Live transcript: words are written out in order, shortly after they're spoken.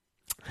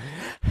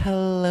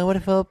Hello,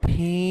 wonderful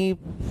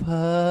people.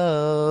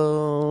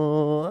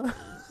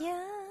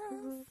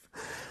 Yes.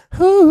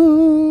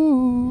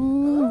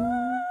 Ooh.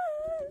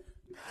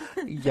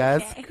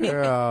 Yes, Okay.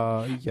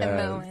 girl. A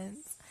Yes. moment.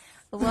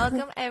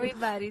 Welcome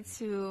everybody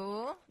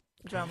to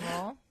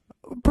drumroll.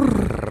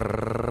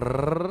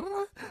 Brrrr.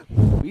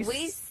 We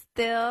We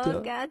still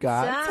still got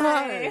got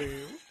time.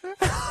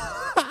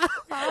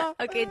 time.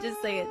 Okay,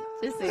 just say it.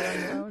 Just say it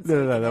on your own so No,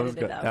 we no, no, can that was edit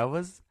it good. out. That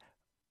was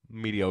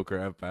mediocre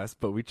at best,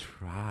 but we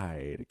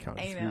tried, I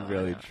Countess. We know, I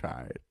really know.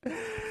 tried.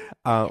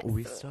 Yes.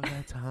 We still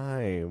got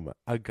time.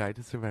 A guide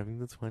to surviving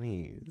the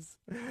 20s.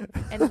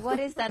 And what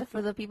is that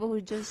for the people who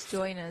just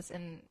join us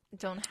and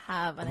don't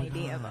have Oh an my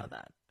idea god. about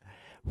that?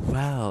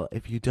 Well,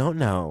 if you don't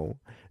know,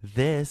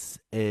 this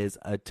is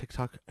a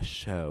TikTok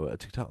show, a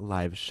TikTok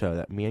live show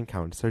that me and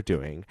Countess are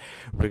doing.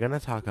 We're going to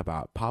talk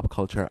about pop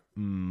culture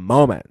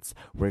moments.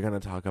 We're going to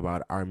talk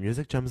about our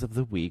music gems of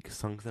the week,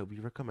 songs that we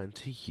recommend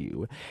to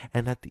you.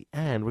 And at the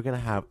end, we're going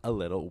to have a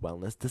little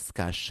wellness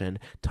discussion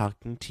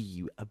talking to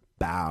you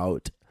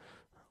about,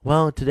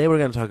 well, today we're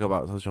going to talk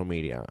about social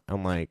media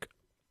and like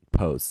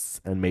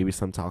posts and maybe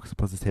some toxic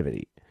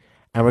positivity.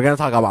 And we're going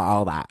to talk about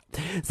all that.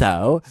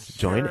 So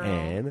join Sure.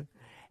 in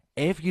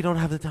if you don't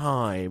have the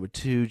time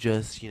to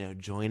just,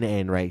 join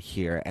in right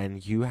here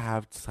and you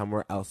have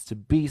somewhere else to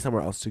be,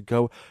 somewhere else to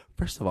go,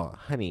 first of all,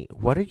 honey,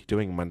 what are you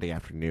doing Monday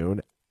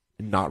afternoon?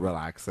 Not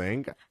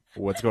relaxing.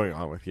 What's going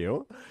on with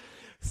you?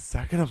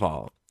 Second of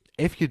all,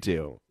 if you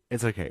do,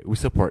 it's okay. We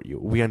support you.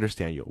 We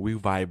understand you. We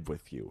vibe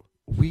with you.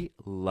 We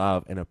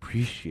love and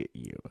appreciate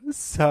you.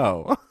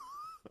 So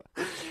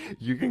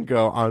you can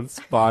go on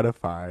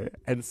Spotify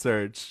and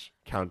search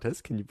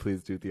Countess. Can you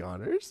please do the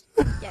honors?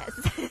 Yes.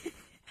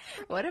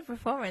 What a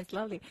performance.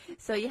 Lovely.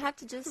 So you have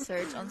to just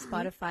search on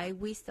Spotify,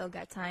 We Still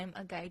Got Time,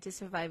 A Guide to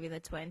Surviving the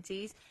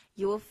 20s.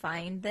 You will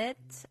find it.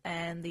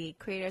 And the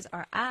creators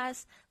are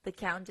us, the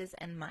Countess,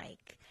 and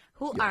Mike.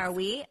 Who Yes. are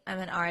we? I'm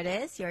an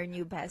artist, your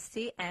new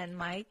bestie, and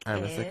Mike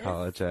I'm a is...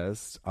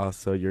 psychologist,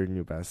 also your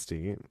new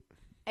bestie.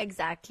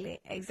 Exactly,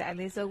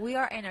 exactly. So we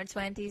are in our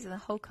 20s, and the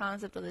whole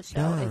concept of the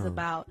show is Yeah.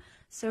 about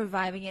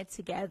surviving it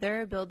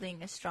together,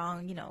 building a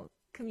strong,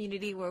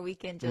 community where we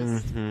can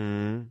just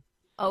Mm-hmm.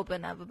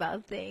 open up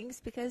about things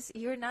because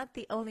you're not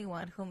the only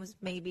one who's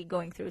maybe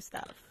going through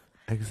stuff.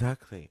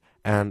 Exactly.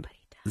 And Somebody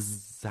does.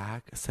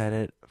 Zach said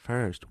it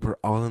first. We're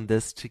all in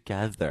this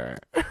together.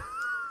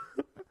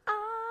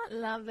 Ah,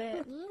 love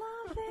it,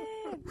 love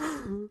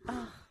it.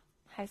 Oh,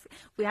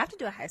 we have to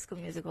do a High School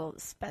Musical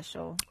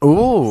special episode.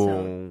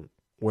 Ooh.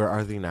 Where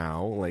are they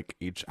now? Like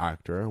each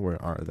actor,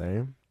 where are they?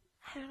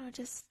 I don't know,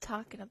 just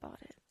talking about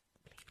it.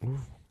 Ooh,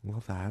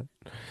 love that.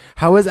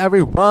 How is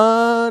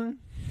everyone?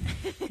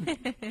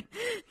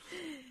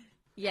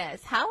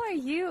 Yes, how are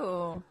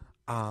you?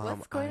 Um,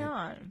 What's going I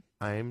on?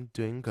 I'm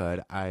doing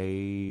good.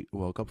 I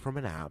woke up from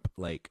a nap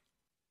like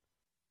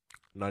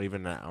not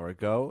even an hour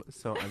ago,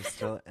 so I'm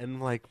still in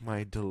like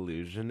my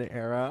delusion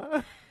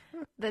era.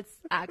 That's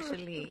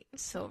actually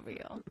so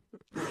real.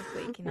 Like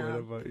waking What up.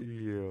 about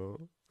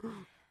you?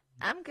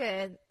 I'm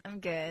good. I'm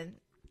good.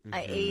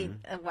 I ate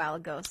Mm-hmm. a while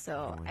ago,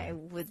 so Oh, I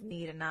would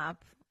need a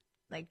nap.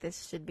 Like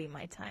this should be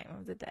my time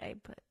of the day,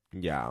 but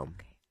yeah,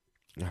 okay.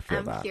 I feel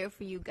I'm that. here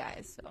for you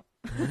guys, so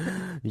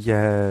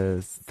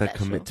Yes, the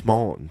special.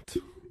 commitment.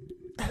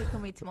 Le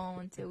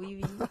commitment,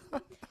 oui, oui,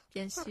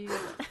 bien sûr.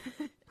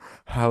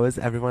 How is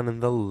everyone in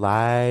the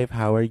live?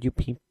 How are you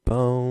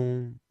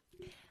people?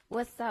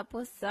 What's up?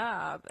 What's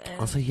up?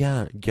 Also, And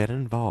yeah, get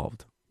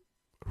involved.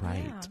 yeah,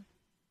 Right.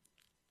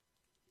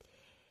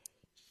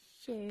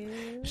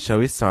 sure. Shall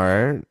we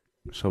start?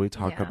 Shall we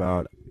talk Yeah.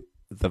 about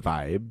the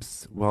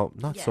vibes? Well,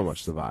 not so much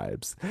Yes. the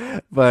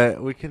vibes,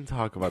 but we can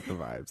talk about the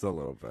vibes a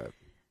little bit.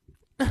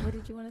 What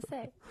did you want to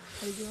say?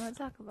 What did you want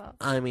to talk about?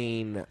 I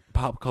mean,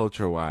 pop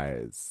culture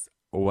wise,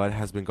 what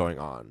has been going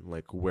on?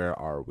 Like, where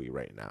are we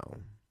right now?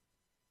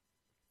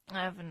 I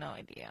have no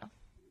idea.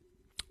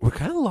 We're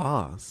kind of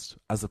lost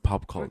as a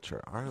pop We're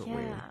culture, aren't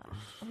we?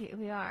 yeah,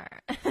 we are.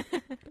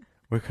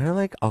 We're kind of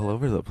like all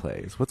over the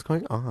place. What's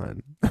going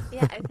on?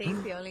 Yeah, I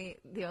think the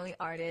only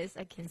artist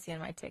I can see on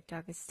my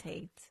TikTok is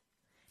Tate,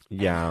 and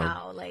Yeah.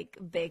 how like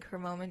big her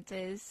moment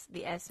is,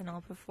 the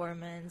SNL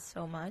performance,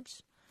 so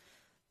much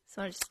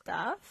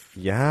stuff.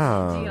 Do you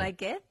Yeah.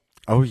 like it?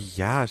 Oh,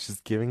 yeah.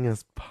 She's giving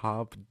us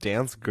pop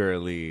dance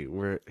girly.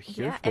 We're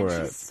here Yeah, and for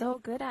she's it. so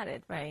good at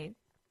it, right?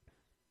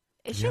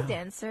 Is she a Yeah.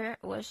 dancer?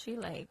 Was she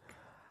like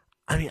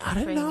I mean, I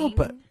don't know,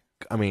 but training?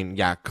 I mean,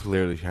 yeah,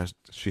 clearly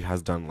she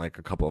has done like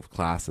a couple of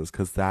classes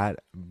because that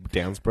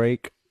dance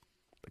break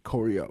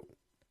choreo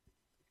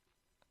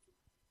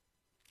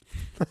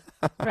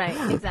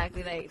Right,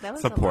 exactly. Like that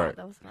was a lot. support.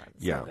 That was a lot. So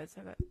Yeah. good,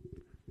 so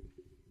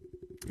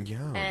good.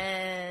 Yeah.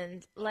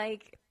 And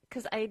like,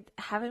 cause I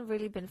haven't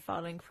really been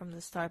following from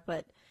the start,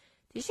 but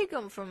did she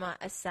go from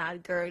a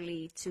sad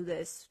girly to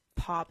this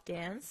pop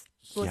dance?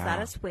 Was that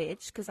Yeah. a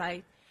switch? Cause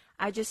I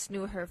just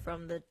knew her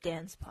from the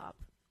dance pop,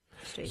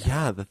 straight up.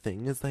 Yeah, the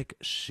thing is, like,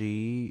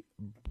 she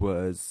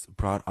was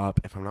brought up,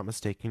 if I'm not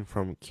mistaken,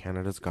 from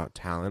Canada's Got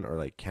Talent or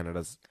like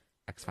Canada's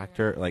X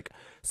Factor, like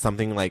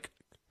something like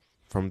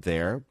from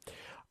there.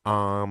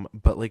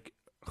 But like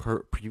her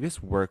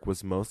previous work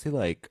was mostly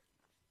like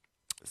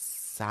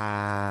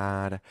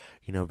sad,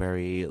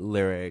 very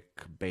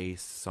lyric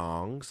based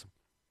songs.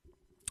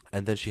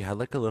 And then she had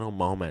like a little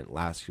moment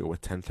last year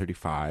with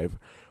 1035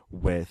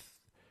 with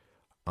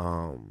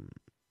um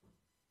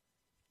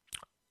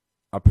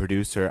a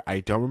producer. I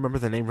don't remember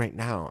the name right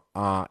now.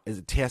 Is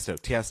it Tiesto?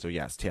 Tiesto,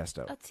 yes,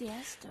 Tiesto. Oh,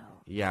 Tiesto.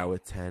 Yeah,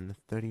 with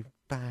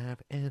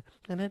 1035 and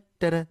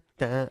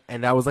da-da-da-da-da.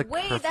 And that was like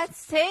Wait,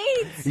 that's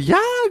Tate.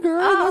 Yeah,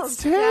 girl, that's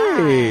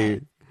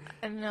Tate. God.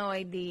 I have no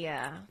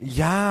idea.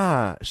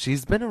 Yeah,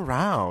 she's been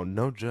around,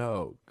 no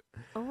joke.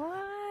 What?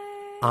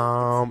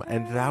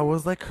 And that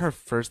was like her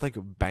first like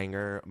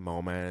banger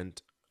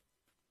moment.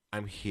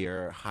 I'm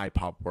here, hi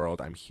pop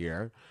world, I'm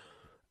here.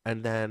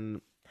 And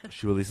then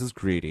she releases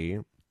Greedy.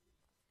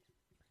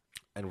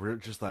 And we're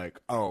just like,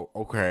 oh,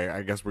 okay,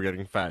 I guess we're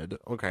getting fed.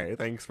 Okay,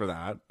 thanks for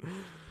that.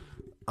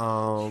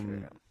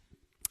 True.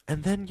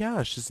 And then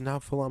yeah, she's now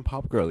full on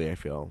pop girly, I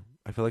feel.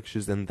 I feel like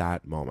she's in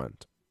that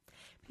moment.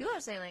 People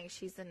are saying like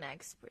she's the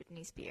next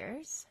Britney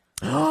Spears.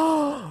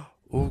 Oh,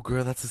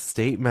 girl, that's a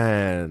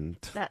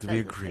statement. That's Do we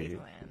a agree?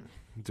 statement.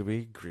 Do we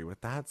agree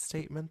with that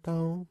statement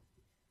though?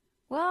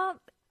 Well,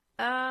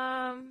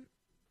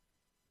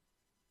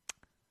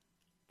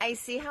 I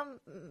see how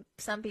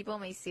some people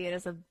may see it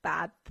as a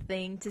bad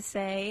thing to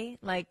say.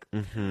 Like,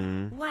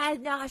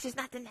 what? No, she's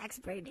not the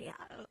next Britney.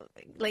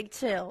 Like,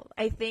 chill.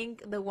 I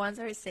think the ones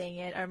that are saying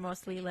it are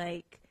mostly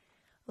like,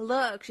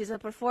 look, she's a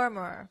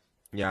performer.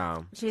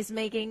 Yeah. She's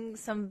making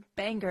some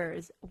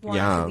bangers, one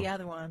to the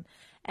other one,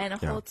 and a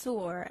whole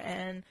tour.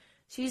 And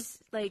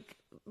she's like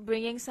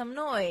bringing some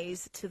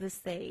noise to the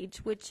stage,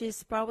 which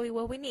is probably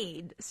what we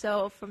need.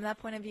 So from that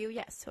point of view,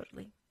 yes,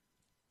 totally.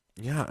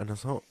 Yeah, and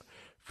also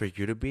for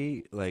you to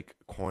be like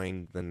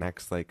coining the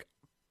next like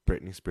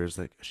Britney Spears,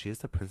 like she is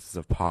the princess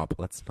of pop.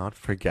 Let's not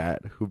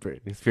forget who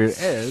Britney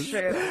Spears is.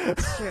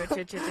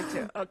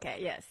 True. Okay,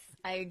 yes,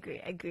 I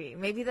agree.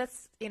 Maybe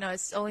that's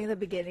it's only the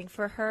beginning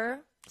for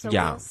her. So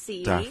we'll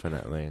see.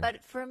 Definitely.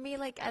 But for me,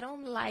 like, I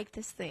don't like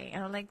this thing. I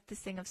don't like this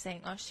thing of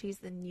saying, oh, she's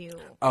the new.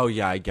 Oh,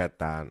 yeah, I get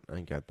that.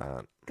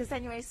 Because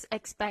then you're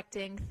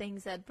expecting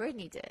things that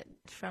Britney did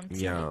from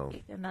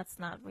Tate. And that's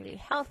not really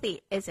healthy,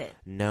 is it?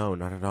 No,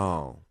 not at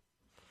all.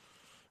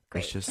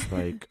 Great. It's just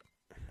like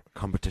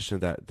competition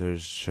that there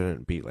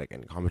shouldn't be like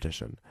any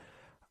competition.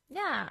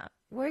 Yeah,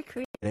 we're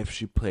creative. If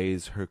she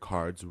plays her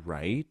cards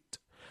right,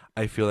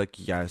 I feel like,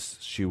 yes,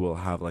 she will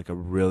have like a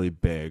really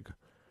big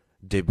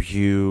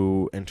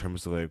debut in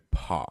terms of like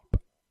pop,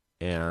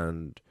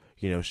 and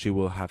she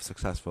will have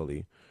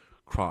successfully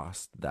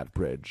crossed that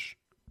bridge.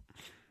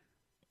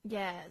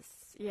 Yes,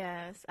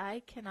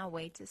 I cannot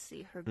wait to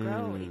see her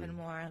grow even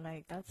more.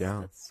 Like that's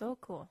so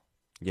cool.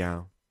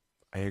 Yeah,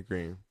 I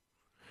agree.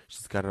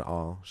 She's got it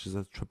all. She's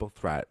a triple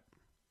threat.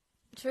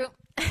 True.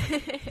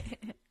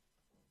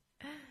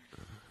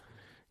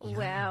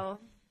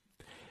 Well,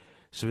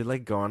 should we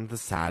like go on to the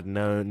sad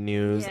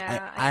news?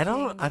 Yeah, I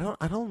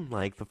don't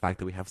like the fact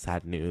that we have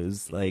sad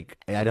news. Like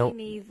I don't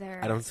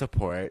neither. I don't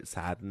support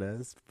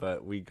sadness,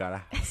 but we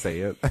gotta say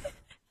it.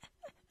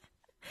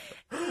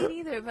 Me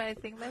neither, but I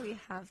think that we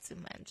have to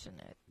mention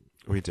it.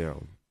 We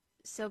do.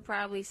 So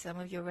probably some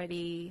of you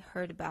already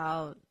heard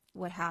about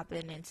what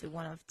happened into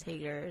one of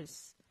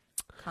Taylor's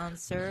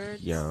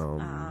concerts.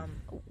 Yeah.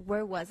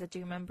 Where was it? Do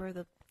you remember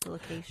the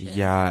location?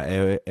 Yeah,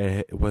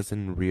 it was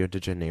in Rio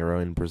de Janeiro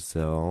in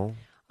Brazil.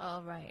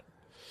 Oh, right.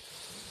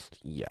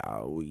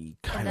 Yeah, we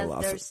kind of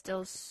lost they're it.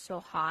 still so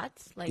hot.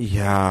 Like,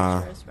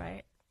 yeah. pictures,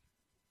 right?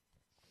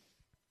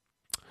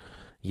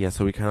 Yeah,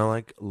 so we kind of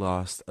like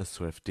lost a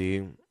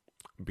Swiftie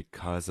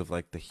because of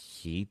like the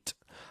heat.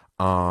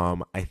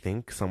 I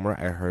think somewhere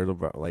I heard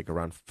about like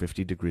around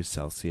 50 degrees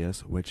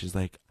Celsius, which is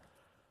like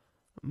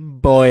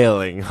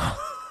boiling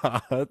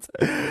hot.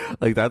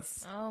 Like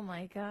that's oh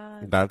my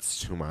god.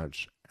 That's too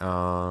much.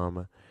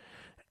 And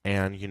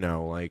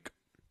like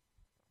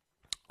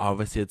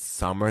obviously it's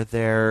summer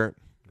there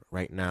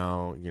right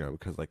now,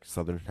 because like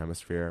southern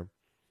hemisphere.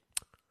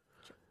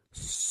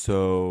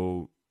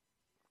 So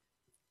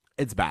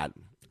it's bad.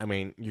 I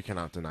mean, you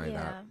cannot deny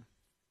that.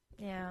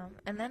 Yeah.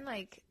 And then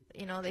like,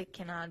 they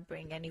cannot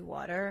bring any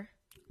water.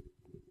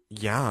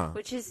 Yeah.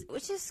 Which is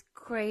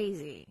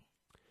crazy.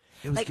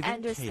 It was like I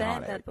understand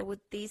chaotic. that, but with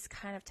these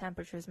kind of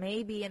temperatures,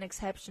 maybe an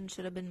exception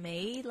should have been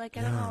made. Like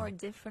I don't know, a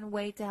different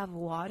way to have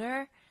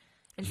water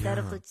instead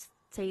of the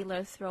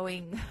Taylor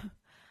throwing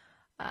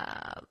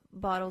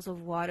bottles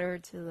of water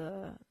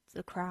to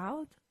the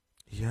crowd.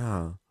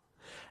 Yeah.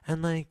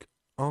 And like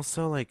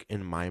also like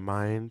in my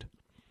mind,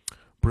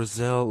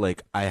 Brazil,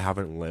 like I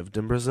haven't lived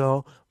in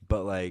Brazil,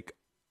 but like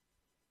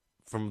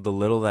from the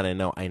little that I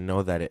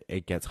know that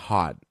it gets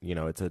hot.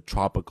 It's a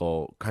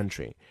tropical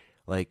country.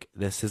 Like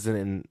this isn't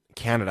in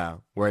Canada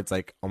where it's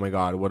like, oh my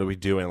god, what are we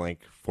doing?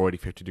 Like 40,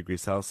 50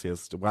 degrees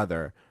Celsius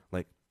weather.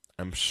 Like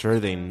I'm sure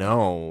they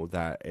know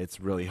that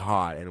it's really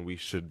hot and we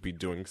should be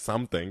doing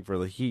something for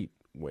the heat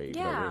wave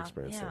that we're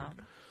experiencing. Yeah.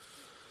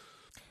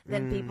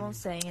 Then people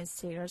saying it's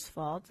Taylor's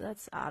fault.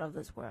 That's out of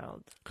this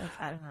world. Like,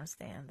 I don't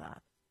understand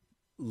that.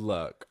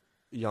 Look,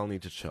 y'all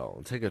need to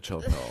chill. Take a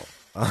chill pill.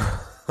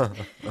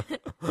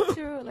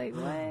 True, like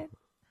what?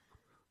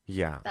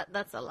 Yeah.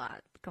 That's a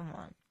lot. Come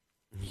on.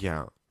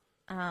 Yeah.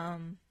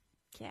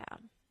 Yeah.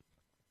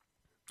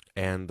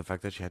 And the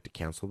fact that she had to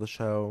cancel the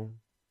show,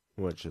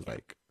 which is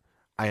like,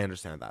 I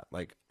understand that.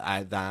 Like,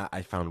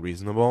 I found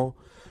reasonable,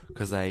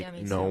 because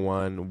like no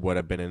one would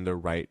have been in the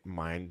right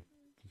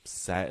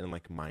mindset and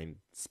like mind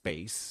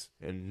space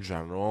in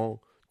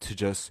general to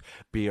just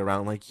be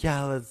around like,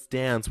 yeah, let's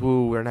dance,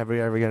 woo, we're never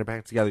ever getting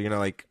back together, you know,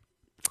 like,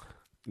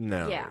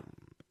 no,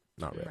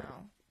 not really.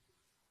 No.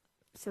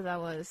 So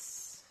that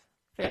was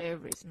very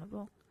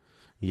reasonable.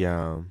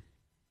 Yeah,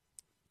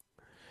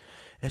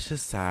 it's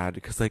just sad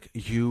because like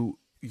you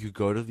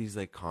go to these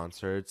like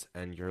concerts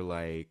and you're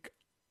like,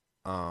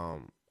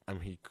 I'm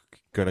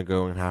gonna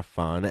go and have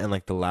fun, and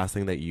like the last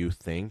thing that you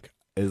think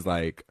is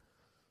like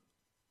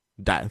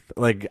death,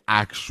 like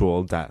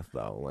actual death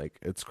though. Like,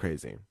 it's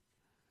crazy.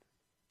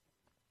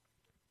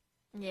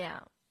 Yeah.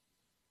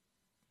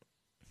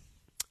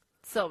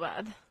 So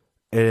bad.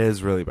 It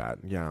is really bad.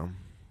 Yeah.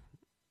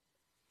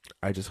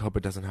 I just hope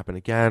it doesn't happen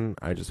again.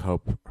 I just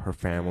hope her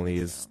family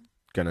is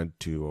gonna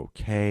do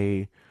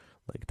okay.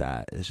 Like,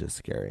 that is just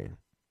scary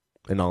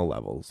in all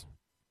levels.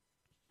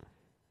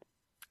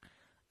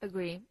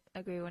 Agree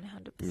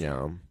 100%.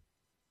 Yeah.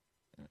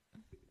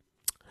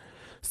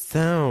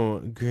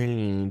 So,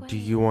 Green, do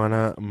you want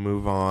to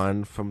move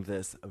on from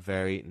this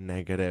very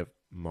negative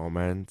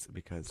moment?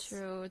 Because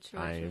true.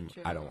 I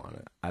don't want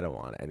it. I don't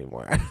want it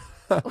anymore.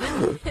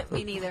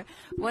 Me neither.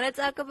 Want to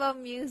talk about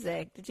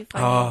music? Did you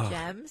find any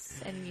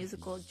gems and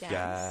musical gems?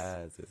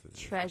 Yes.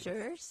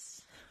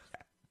 Treasures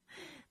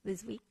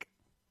this week?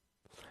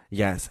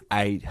 Yes,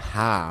 I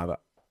have.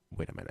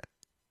 Wait a minute.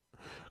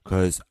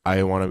 Because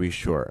I want to be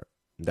sure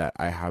that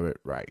I have it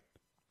right.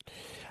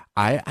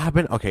 I have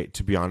been, okay,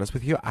 to be honest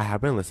with you, I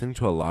have been listening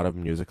to a lot of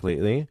music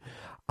lately.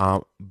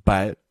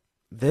 But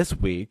this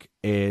week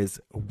is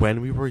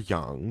When We Were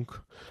Young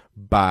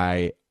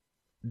by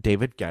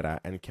David Guetta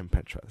and Kim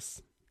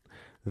Petras.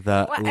 I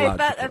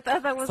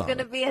thought that was going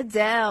to be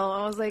Adele.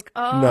 I was like,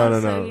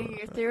 no.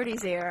 Your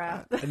 30s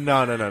era.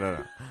 No.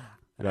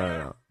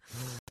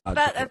 I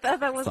thought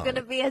that was going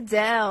to be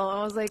Adele.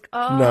 I was like,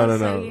 no.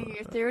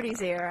 Your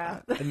 30s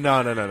era.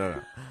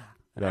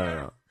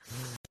 No.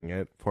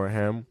 It for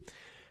him.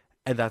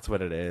 And that's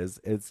what it is.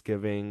 It's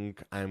giving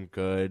I'm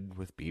Good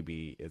with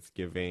BB. It's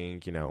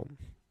giving,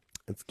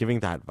 it's giving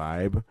that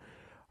vibe.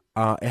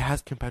 It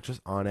has Kim Petras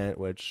on it,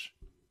 which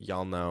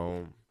y'all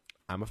know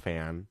I'm a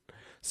fan.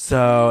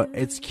 So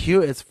it's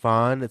cute, it's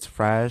fun, it's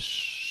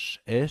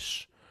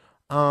fresh-ish.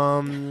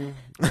 I mean,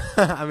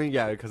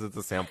 yeah, because it's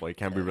a sample. It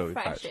can't be really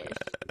fresh.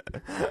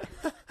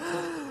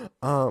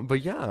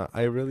 But yeah,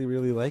 I really,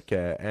 really like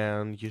it,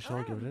 and you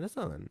should give it a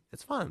listen.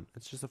 It's fun.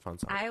 It's just a fun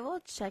song. I will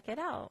check it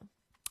out.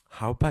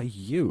 How about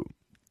you?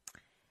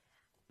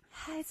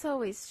 It's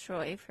always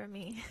Troy for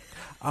me.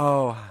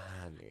 Oh,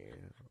 honey.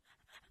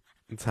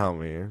 Tell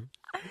me.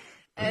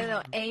 I don't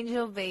know.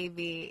 Angel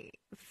Baby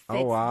fits the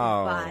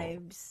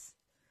vibes.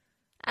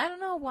 I don't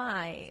know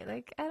why.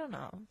 Like, I don't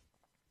know.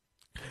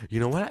 You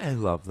know what I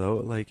love, though?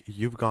 Like,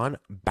 you've gone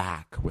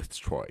back with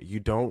Troy. You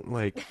don't,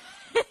 like...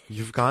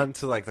 You've gone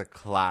to, like, the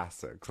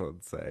classics,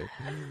 let's say.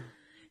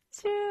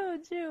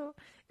 True.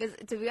 Because,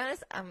 to be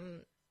honest,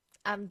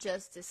 I'm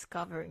just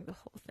discovering the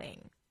whole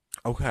thing.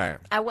 Okay.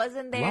 I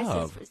wasn't there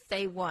since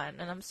day one,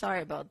 and I'm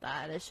sorry about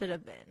that. I should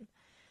have been.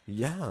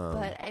 Yeah.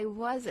 But I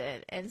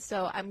wasn't, and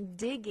so I'm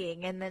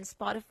digging, and then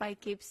Spotify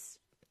keeps,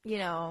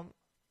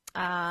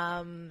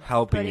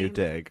 helping you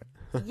dig.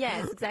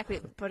 Yes, exactly.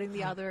 Putting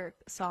the other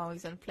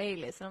songs on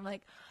playlists, and I'm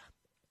like,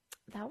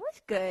 that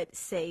was good.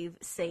 Save,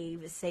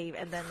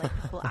 and then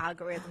like the whole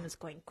algorithm is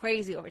going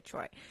crazy over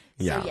Troy.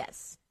 So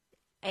yes,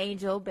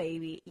 Angel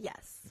Baby,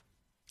 yes.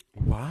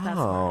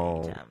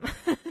 Wow. That's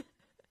my jam.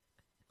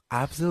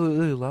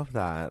 Absolutely love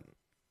that.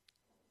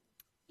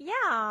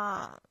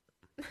 Yeah.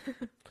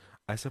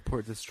 I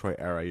support this Troy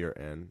era you're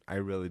in. I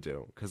really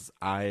do. Because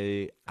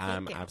I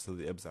am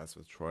absolutely obsessed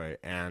with Troy.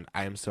 And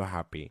I am so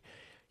happy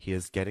he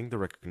is getting the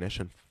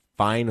recognition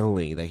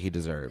finally that he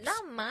deserves.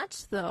 Not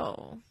much,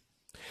 though.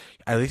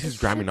 At least he's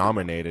Grammy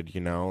nominated,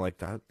 Like,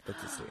 that's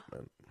a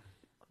statement.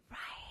 Right.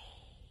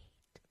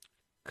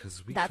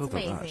 Because we feel the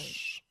amazing.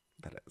 rush.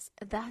 That is.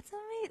 That's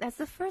amazing. That's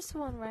the first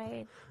one,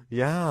 right?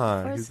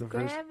 Yeah. He's the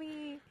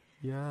Grammy.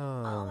 Yeah.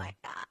 Oh, my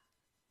God.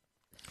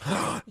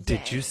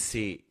 Did you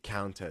see,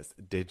 Countess,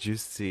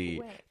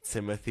 Timothy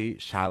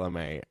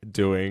Chalamet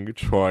doing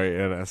Troy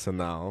in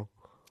SNL?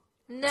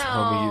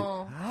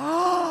 No.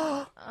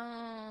 Oh.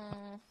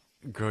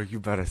 Girl, you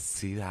better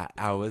see that.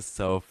 That was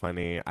so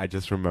funny. I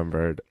just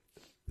remembered,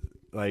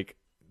 like,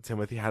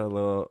 Timothy had a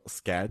little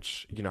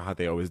sketch, you know how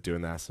they always do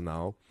in the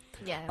SNL,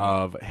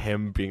 of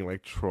him being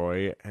like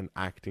Troy and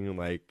acting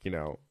like,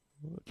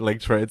 like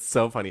Troy. It's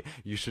so funny.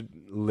 You should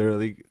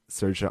literally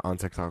search it on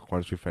TikTok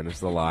once we finish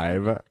the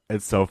live.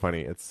 It's so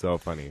funny.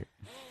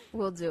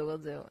 We'll do, we'll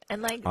do.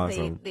 And like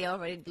Awesome. they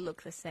already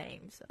look the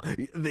same, so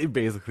They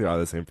basically are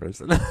the same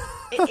person.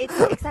 it's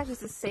exactly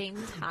the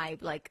same type,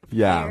 like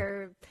Yeah.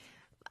 hair,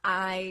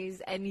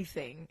 eyes,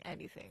 anything,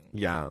 anything.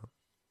 Yeah.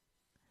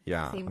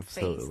 Yeah, Same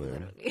face, absolutely.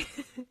 literally.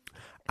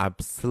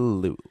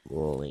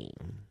 Absolutely.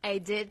 I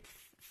did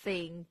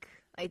think,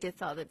 I did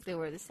thought that they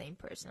were the same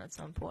person at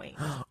some point.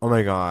 Oh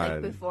my Like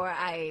God. before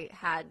I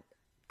had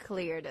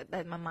cleared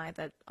that in my mind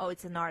that, oh,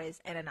 it's an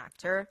artist and an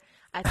actor.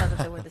 I thought that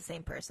they were the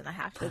same person, I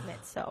have to admit.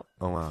 So,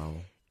 Oh wow.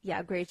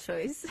 yeah, great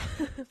choice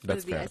for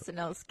That's the fair.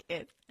 SNL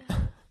skit.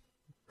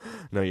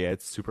 No, yeah,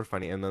 it's super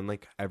funny. And then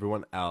like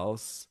everyone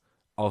else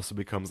also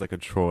becomes like a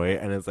Troy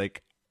and it's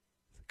like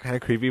kind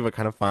of creepy but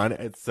kind of fun.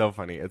 It's so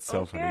funny. It's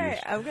so funny. Okay,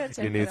 I'm gonna You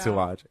check need it to out.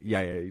 watch.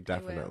 Yeah, yeah, I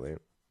will. definitely.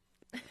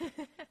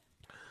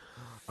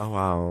 Oh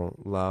wow.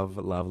 Love,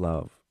 love,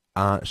 love.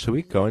 Should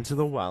we go into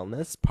the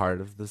wellness part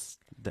of this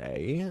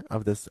day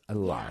of this Yeah.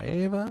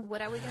 live?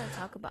 What are we gonna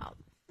talk about?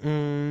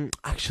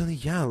 Actually,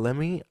 yeah, let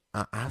me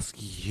ask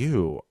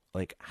you,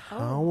 like, Oh,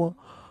 how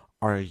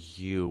are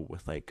you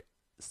with like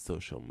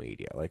social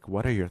media? Like,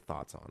 what are your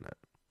thoughts on it?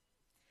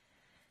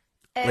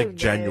 oh Like,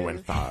 genuine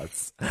no.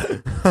 thoughts.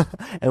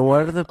 And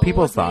what are the Oh,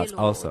 people's dear thoughts Lord.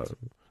 also?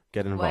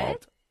 Get What?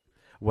 involved.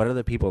 What are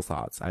the people's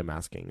thoughts? I'm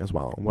asking as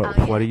well. Oh What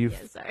yeah, do you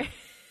yeah. Sorry.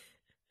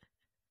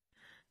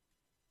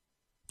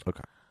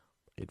 Okay,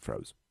 it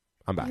froze.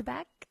 I'm You back.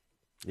 back?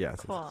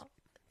 Yes. Cool.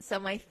 So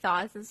my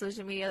thoughts on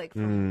social media, like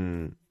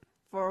Mm,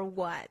 for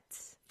what?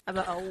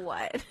 About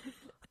what?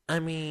 I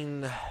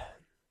mean,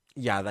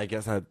 yeah, I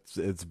guess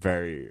it's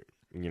very,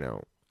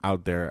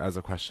 out there as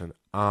a question.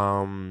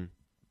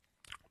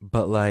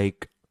 But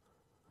like,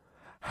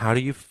 how do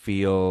you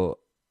feel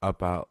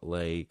about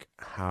like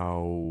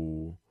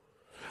how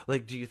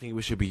like do you think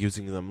we should be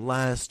using them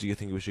less? Do you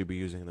think we should be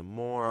using them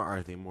more?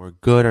 Are they more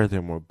good? Are they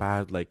more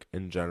bad? Like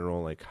in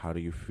general, like how do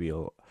you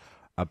feel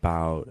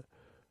about,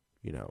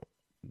 you know,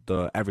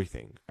 the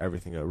everything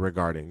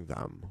regarding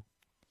them?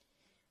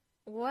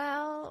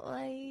 Well,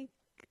 like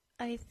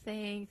I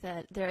think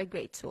that they're a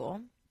great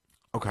tool.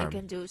 Okay. It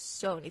can do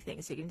so many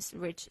things. You can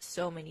reach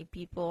so many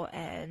people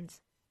and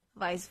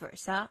vice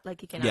versa.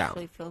 Like you can Yeah.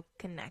 actually feel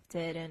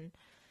connected and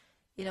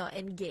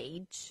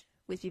engage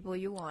with people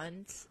you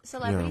want. Yeah.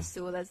 Celebrities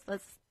too. That's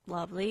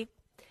lovely.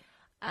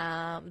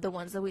 The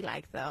ones that we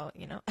like though.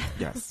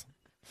 Yes.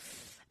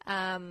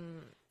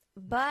 Um,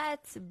 but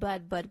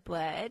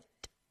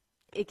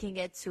it can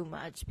get too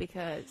much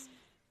because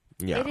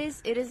Yeah.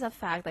 it is a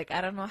fact. Like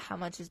I don't know how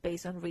much is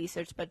based on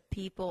research, but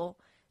people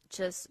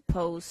just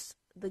post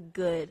the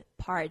good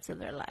parts of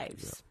their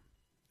lives.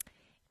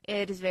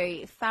 It is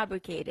very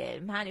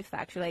fabricated,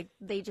 manufactured. Like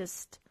they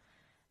just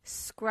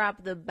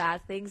scrap the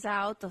bad things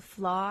out, the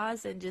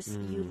flaws, and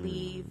just you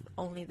leave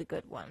only the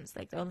good ones,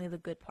 like only the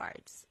good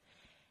parts.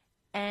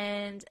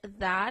 And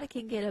that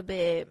can get a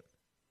bit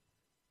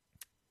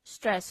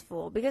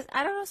stressful because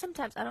I don't know,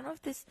 sometimes I don't know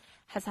if this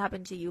has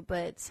happened to you,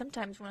 but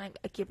sometimes when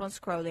I keep on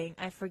scrolling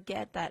I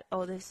forget that,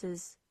 oh, this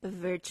is a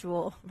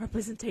virtual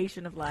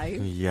representation of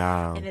life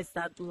Yeah. and it's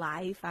not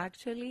life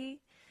actually.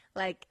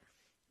 Like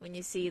when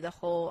you see the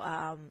whole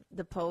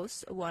the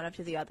posts one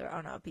after the other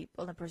on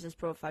people on a person's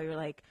profile, you're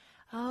like,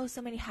 oh,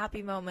 so many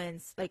happy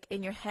moments, like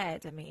in your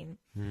head, I mean.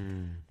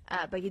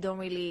 But you don't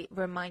really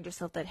remind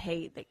yourself that,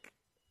 hey, like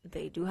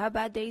they do have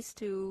bad days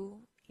too,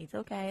 it's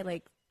okay.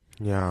 Like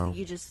Yeah.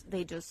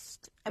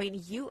 I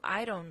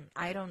mean,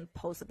 I don't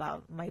post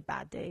about my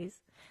bad days.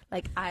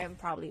 Like I am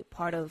probably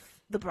part of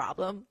the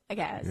problem, I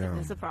guess, Yeah. if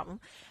it's a problem.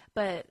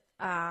 But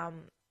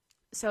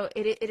so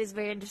it is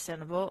very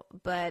understandable,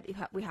 but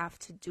we have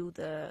to do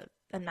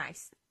a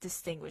nice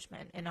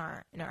distinguishment in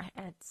our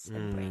heads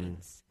and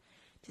brains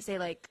to say,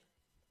 like,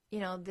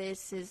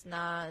 this is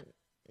not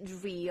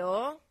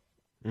real,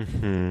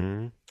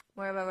 Mm-hmm.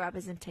 more of a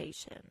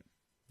representation,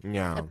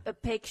 Yeah. a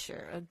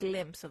picture, a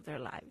glimpse of their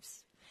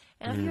lives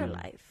and of your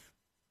life.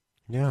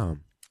 Yeah.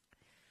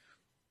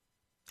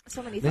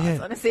 So many Yeah, thoughts,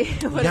 yeah. honestly.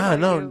 What Yeah, about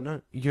no, you?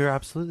 no, you're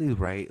absolutely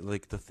right.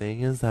 Like the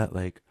thing is that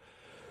like,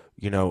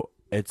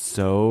 it's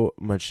so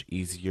much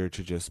easier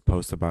to just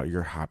post about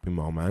your happy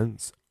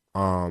moments.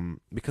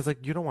 Because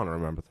like you don't want to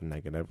remember the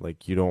negative.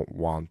 Like you don't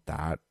want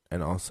that.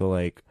 And also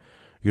like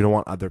you don't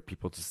want other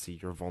people to see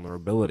your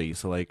vulnerability.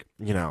 So like,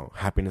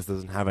 happiness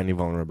doesn't have any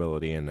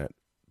vulnerability in it,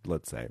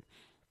 let's say.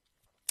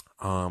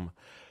 Um,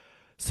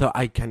 so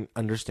I can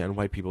understand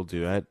why people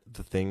do it.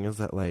 The thing is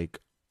that like,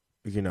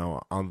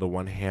 on the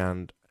one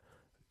hand,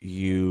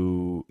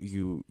 you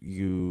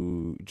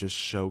just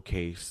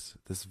showcase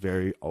this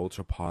very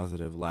ultra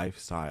positive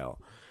lifestyle,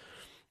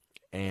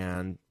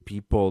 and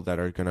people that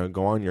are gonna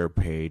go on your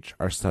page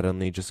are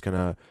suddenly just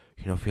gonna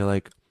feel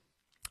like,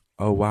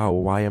 oh wow,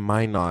 why am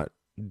I not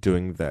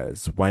doing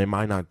this, why am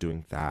I not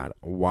doing that,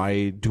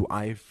 why do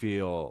I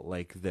feel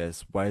like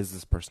this, why is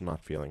this person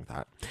not feeling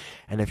that?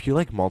 And if you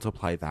like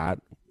multiply that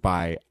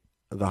by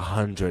the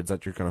hundreds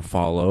that you're gonna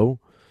follow,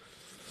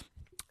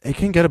 it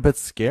can get a bit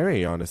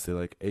scary, honestly.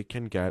 Like it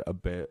can get a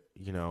bit,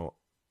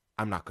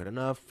 I'm not good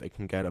enough. It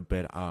can get a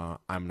bit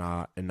I'm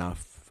not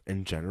enough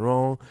in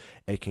general.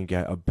 It can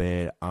get a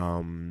bit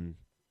all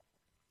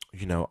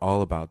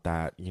about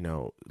that,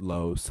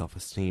 low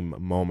self-esteem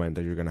moment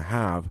that you're going to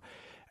have,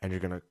 and you're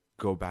going to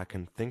go back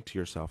and think to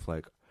yourself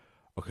like,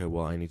 okay,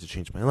 well, I need to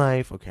change my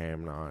life. Okay,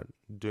 I'm not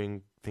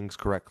doing things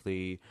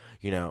correctly,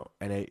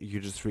 you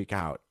just freak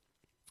out.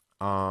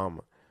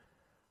 Um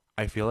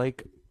I feel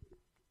like,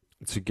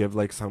 to give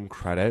like some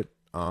credit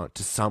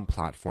to some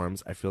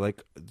platforms, I feel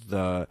like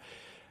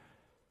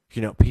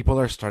people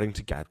are starting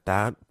to get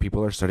that.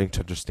 People are starting to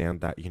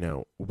understand that,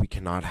 we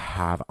cannot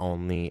have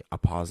only a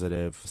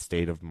positive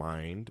state of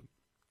mind,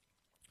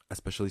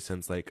 especially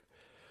since like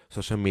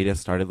social media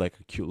started like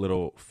a cute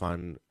little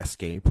fun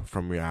escape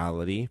from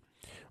reality.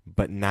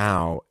 But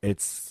now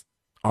it's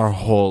our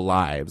whole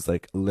lives.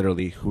 Like,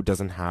 literally, who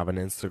doesn't have an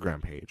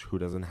Instagram page? Who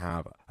doesn't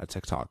have a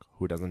TikTok?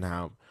 Who doesn't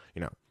have,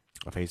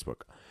 a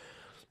Facebook?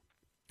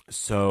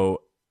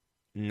 So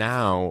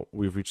now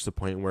we've reached the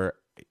point where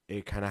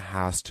it kind of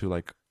has to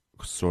like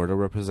sort of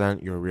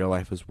represent your real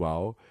life as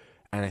well.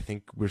 And I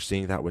think we're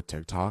seeing that with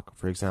TikTok,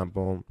 for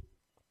example.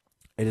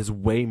 It is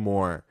way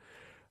more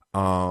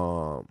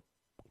um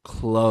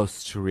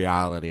close to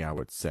reality, I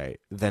would say,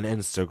 than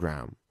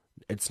Instagram.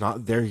 It's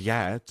not there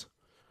yet,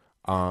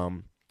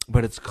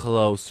 but it's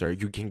closer.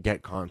 You can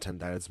get content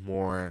that is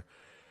more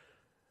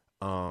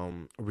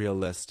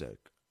realistic.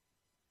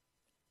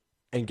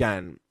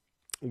 Again,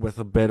 with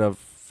a bit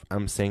of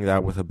I'm saying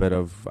that with a bit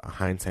of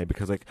hindsight,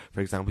 because like, for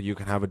example, you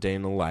can have a day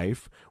in the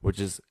life, which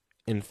is,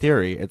 in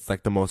theory, it's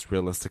like the most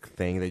realistic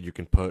thing that you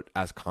can put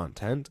as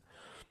content.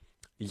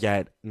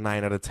 Yet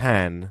 9 out of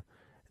 10,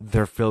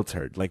 they're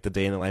filtered. Like, the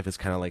day in the life is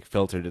kind of like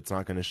filtered. It's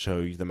not going to show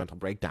you the mental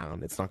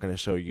breakdown. It's not going to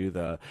show you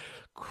the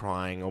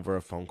crying over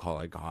a phone call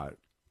I got.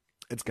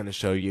 It's going to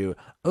show you,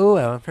 oh,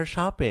 I went for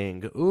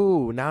shopping.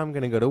 Ooh, now I'm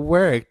going to go to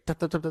work. Tap,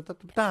 tap, tap, tap, tap,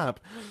 tap, tap.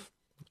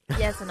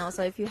 Yes, and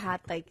also if you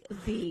had like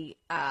the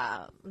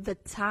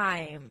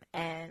time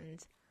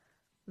and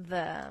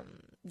the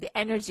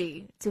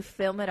energy to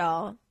film it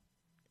all,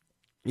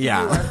 you are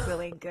Yeah.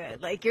 feeling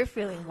good. Like, you're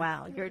feeling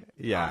wow, you're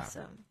Yeah.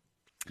 awesome.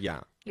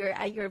 Yeah. You're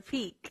at your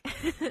peak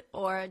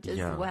or just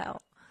Yeah.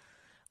 well.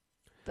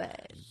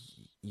 But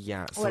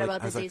Yeah. So, what like,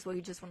 about the as I days where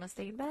you just want to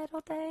stay in bed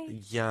all day?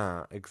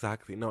 yeah,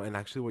 exactly. No, and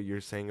actually what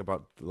you're saying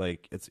about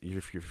like, it's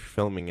if you're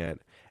filming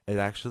it, it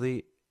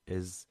actually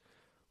is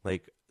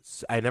like,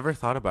 I never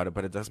thought about it,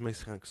 but it does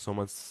make like so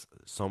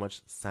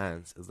much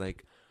sense. It's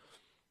like,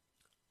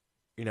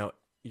 you know,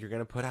 you're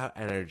gonna put out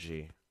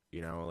energy,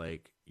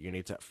 like, you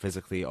need to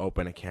physically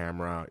open a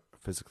camera,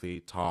 physically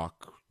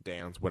talk,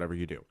 dance, whatever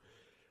you do.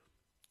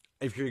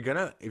 If you're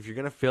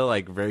gonna feel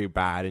like very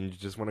bad and you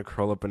just want to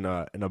curl up in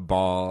a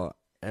ball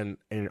and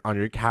on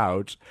your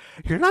couch,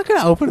 you're not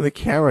gonna open the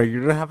camera.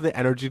 You don't have the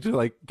energy to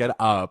like get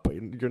up.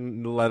 You're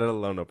let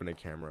alone open a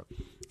camera.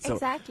 So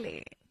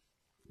Exactly.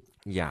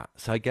 yeah,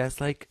 so I guess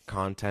like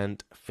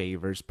content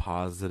favors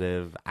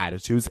positive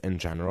attitudes in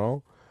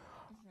general,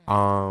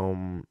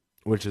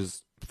 which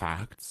is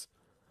facts.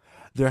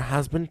 There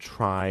has been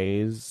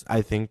tries.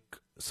 I think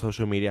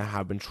social media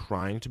have been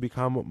trying to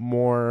become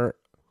more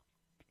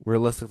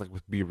realistic, like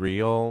with Be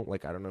Real.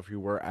 Like, I don't know if you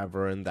were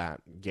ever in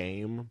that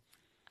game.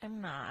 I'm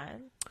not,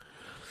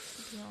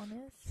 to be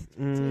honest.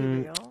 To be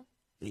Mm, real.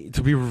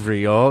 to be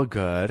real,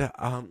 good.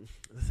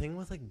 The thing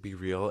with like Be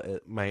Real,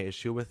 my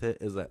issue with it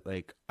is that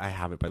like I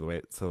have it, by the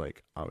way. So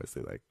like,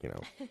 obviously, like,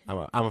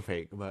 I'm a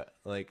fake, but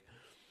like,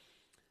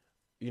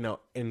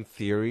 in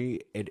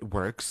theory it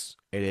works.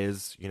 It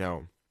is,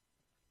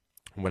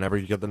 whenever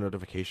you get the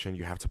notification,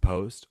 you have to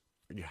post.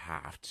 You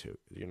have to.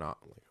 You're not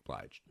like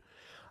obliged.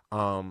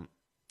 Um,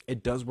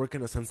 it does work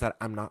in a sense that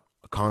I'm not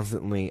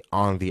constantly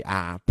on the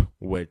app,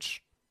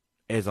 which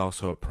is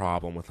also a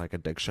problem with like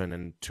addiction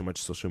and too much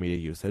social media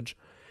usage.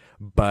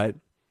 But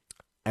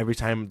every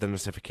time the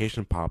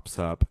notification pops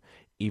up,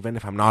 even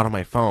if I'm not on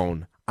my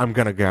phone, I'm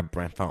gonna grab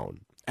my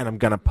phone and I'm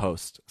gonna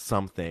post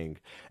something,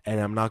 and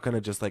I'm not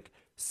gonna just like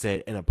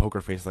sit in a poker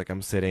face like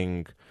I'm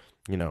sitting,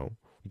 you know,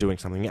 doing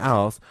something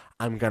else.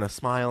 I'm gonna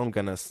smile. I'm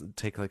gonna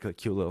take like a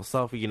cute little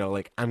selfie.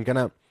 Like, I'm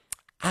gonna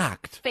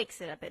act. Fix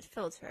it a bit,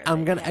 filter a I'm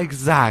bit, gonna yeah.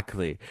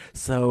 exactly.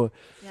 So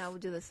Yeah, I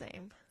would do the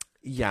same.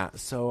 yeah.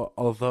 So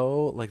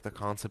although like the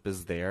concept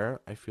is there,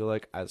 I feel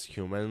like as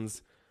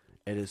humans,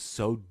 it is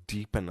so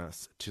deep in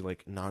us to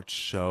like not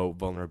show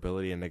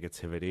vulnerability and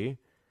negativity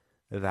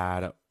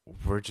that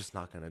we're just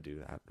not gonna do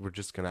that. We're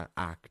just gonna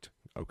act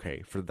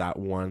okay for that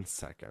 1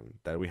 second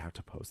that we have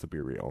to post to be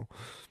real.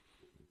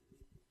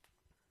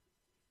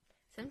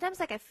 Sometimes,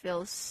 like, I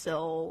feel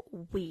so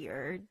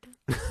weird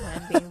when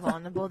I'm being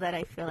vulnerable that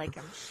I feel like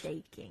I'm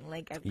shaking.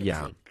 Like, I could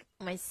Yeah. take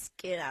my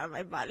skin out of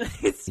my body.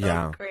 It's so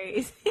Yeah.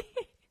 crazy.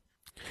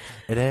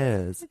 It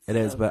is. It's It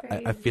is. so But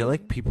I feel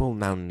like crazy. people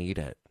now need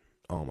it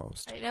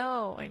almost. I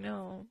know, I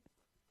know.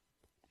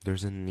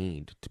 There's a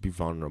need to be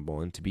vulnerable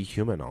and to be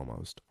human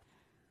almost.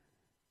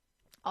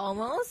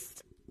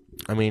 Almost?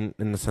 I mean,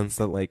 in the sense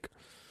that, like,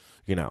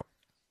 you know,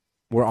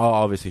 we're all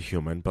obviously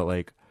human, but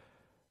like,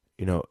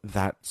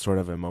 that sort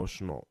of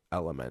emotional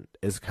element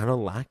is kind of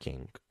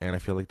lacking. And I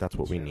feel like that's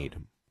what we True. need.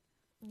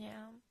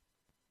 Yeah.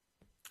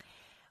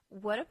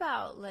 What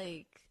about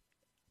like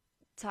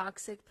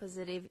toxic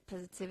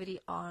positivity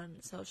on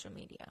social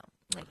media?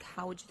 Like,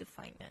 how would you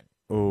define it?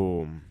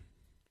 Oh,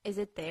 Is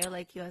it there?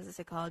 Like, you as a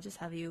psychologist,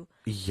 have you?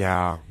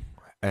 yeah.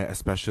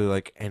 Especially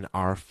like in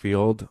our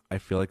field, I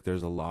feel like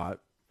there's a lot.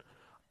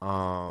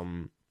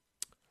 Um,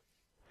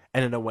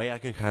 and in a way, I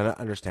can kind of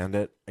understand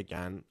it.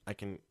 Again,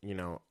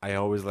 I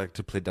always like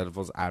to play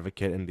devil's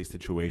advocate in these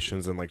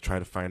situations and like try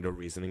to find a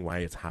reasoning why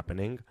it's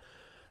happening.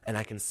 And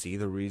I can see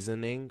the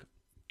reasoning.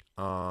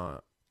 Uh,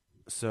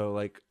 so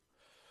like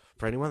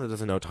for anyone that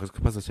doesn't know,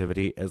 toxic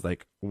positivity is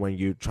like when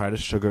you try to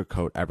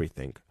sugarcoat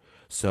everything.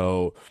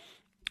 So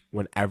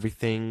when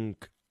everything,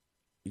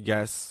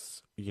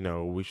 yes,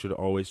 we should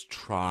always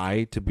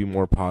try to be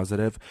more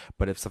positive,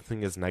 but if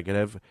something is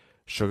negative,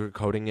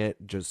 sugarcoating it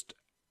just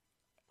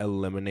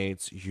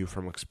eliminates you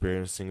from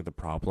experiencing the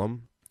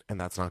problem, and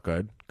that's not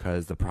good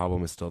because the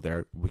problem is still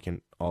there. We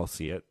can all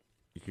see it.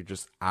 You're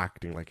just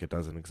acting like it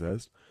doesn't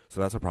exist.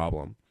 So that's a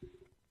problem.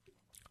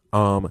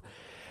 Um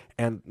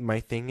and my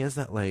thing is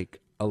that like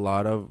a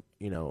lot of,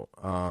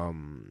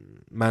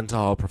 mental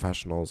health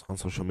professionals on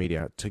social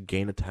media to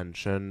gain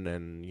attention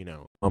and,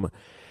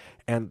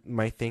 and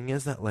my thing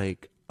is that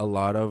like a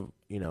lot of,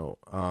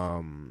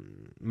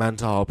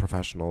 mental health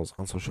professionals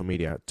on social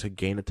media to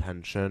gain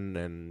attention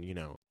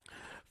and,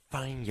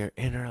 find your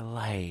inner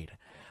light.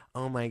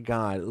 Oh my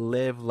God,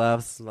 live,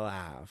 love,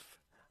 laugh.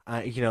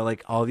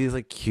 Like all these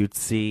like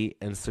cutesy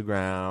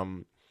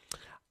Instagram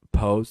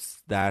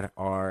posts that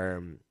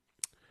are,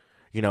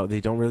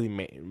 they don't really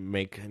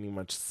make any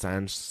much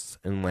sense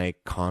in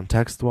like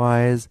context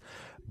wise,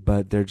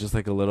 but they're just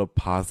like a little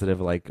positive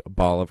like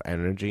ball of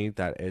energy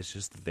that is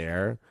just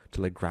there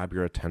to like grab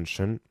your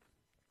attention.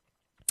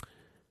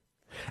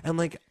 And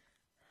like,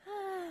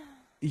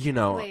 you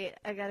know, Wait,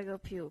 I gotta go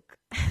puke.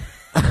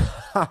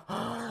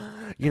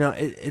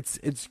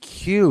 it's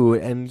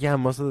cute, and yeah,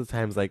 most of the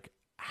times like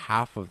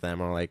half of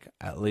them are like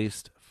at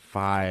least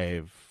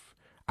 5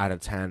 out of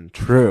 10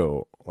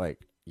 true.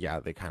 Like, yeah,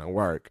 they kind of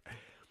work,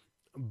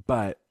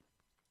 but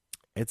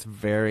it's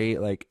very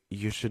like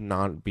you should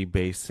not be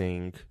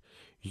basing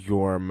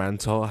your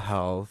mental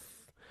health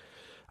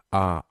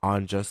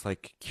on just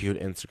like cute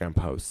Instagram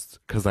posts,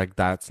 because like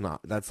that's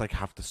like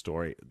half the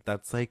story.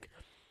 That's like,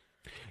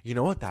 you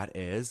know what that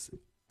is?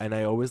 And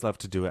I always love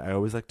to do it. I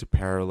always like to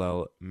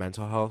parallel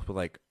mental health with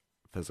like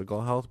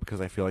physical health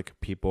because I feel like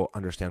people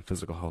understand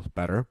physical health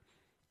better.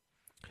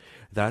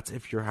 That's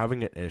if you're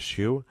having an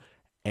issue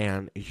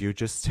and you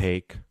just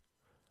take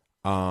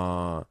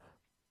uh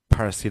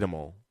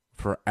paracetamol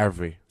for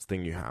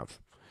everything you have.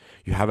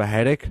 You have a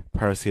headache,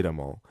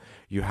 paracetamol.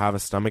 You have a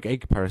stomach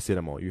ache,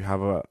 paracetamol. You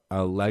have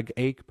a leg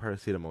ache,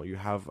 paracetamol. You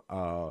have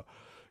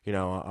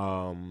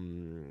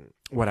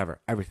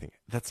whatever, everything.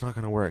 That's not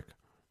gonna work.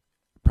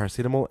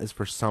 Paracetamol is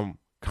for some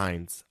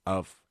kinds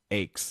of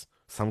aches,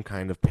 some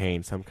kind of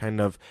pain, some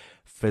kind of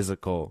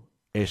physical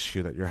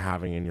issue that you're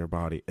having in your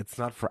body. It's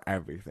not for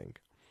everything.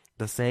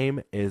 The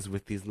same is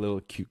with these little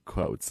cute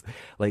quotes.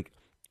 Like,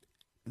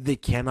 they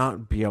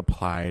cannot be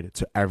applied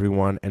to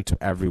everyone and to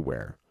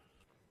everywhere.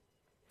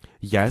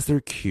 Yes, they're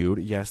cute.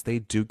 Yes, they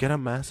do get a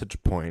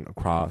message point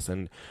across.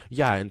 And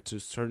yeah, and to a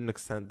certain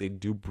extent, they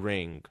do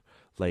bring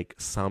like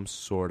some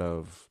sort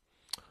of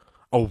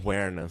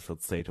awareness,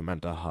 let's say, to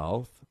mental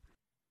health.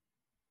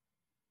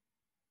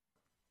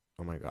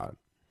 Oh my God,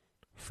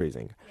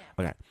 freezing.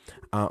 Yeah.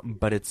 Okay.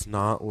 But it's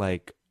not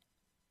like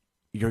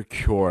your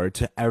cure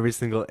to every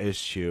single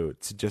issue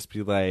to just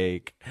be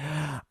like,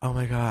 oh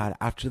my God,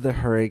 after the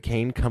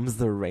hurricane comes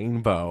the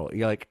rainbow.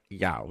 You're like,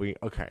 yeah,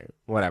 okay,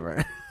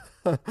 whatever.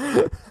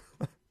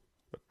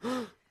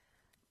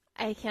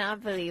 I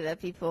cannot believe that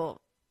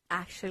people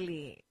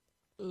actually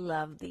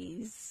love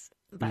these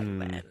back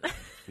then.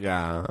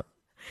 Yeah,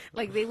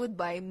 Like, they would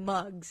buy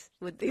mugs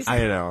with these, I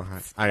know.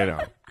 I know.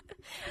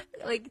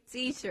 like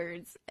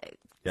t-shirts,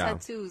 Yeah.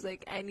 tattoos,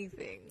 like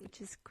anything, which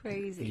is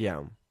crazy.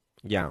 Yeah.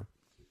 Yeah.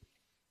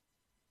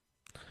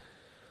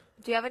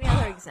 Do you have any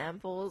other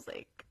examples,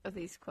 like, of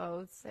these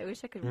quotes? I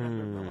wish I could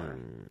remember more.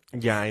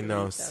 Yeah, I To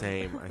know. read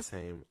them.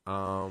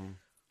 Same.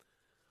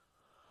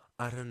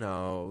 I don't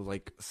know.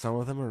 Like some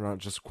of them are not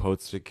just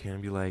quotes. It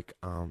can be like,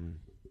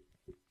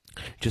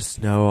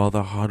 just know all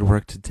the hard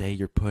work today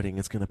you're putting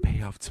is gonna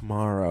pay off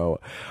tomorrow,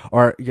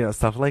 or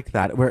stuff like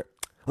that. Where,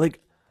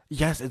 like,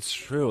 yes, it's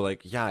true.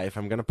 Like, yeah, if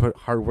I'm gonna put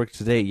hard work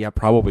today, yeah,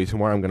 probably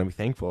tomorrow I'm gonna be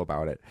thankful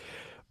about it.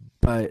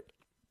 But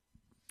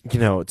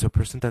to a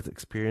person that's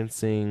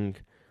experiencing,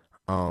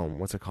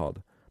 what's it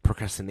called?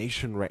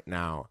 Procrastination right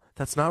now.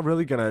 That's not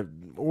really gonna.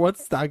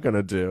 What's that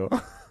gonna do?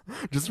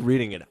 Just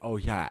reading it. Oh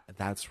yeah,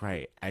 that's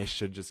right. I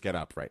should just get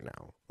up right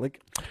now. Like,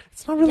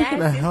 it's not really Yes,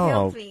 gonna you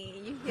help. healed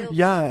me. You healed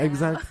Yeah, me now.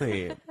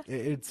 exactly.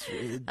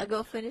 I'll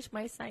go finish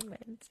my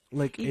assignment,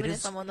 Like it even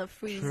is if I'm on the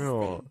freeze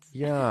true.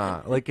 state.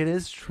 Yeah, like it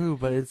is true,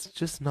 but it's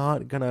just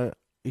not gonna,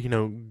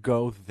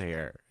 go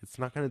there. It's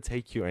not gonna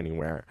take you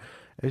anywhere.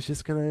 It's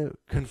just gonna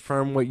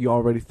confirm what you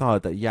already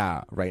thought, that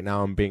yeah, right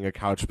now I'm being a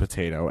couch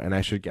potato and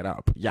I should get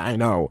up. Yeah, I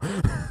know.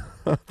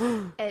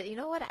 And you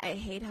know what? I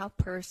hate how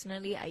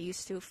personally I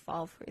used to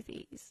fall for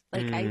these.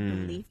 Like, I Mm,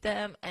 believe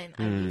them and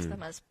I use mm,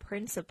 them as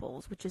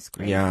principles, which is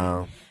crazy.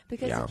 yeah,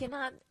 Because you yeah,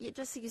 cannot,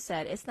 just like you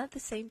said, it's not the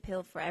same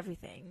pill for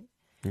everything.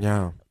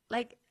 yeah,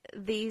 Like,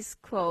 these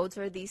quotes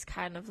or these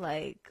kind of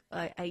like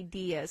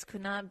ideas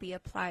could not be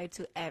applied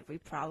to every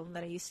problem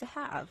that I used to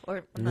have.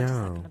 Or I'm not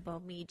just yeah, talking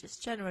about me,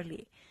 just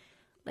generally.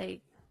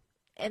 Like,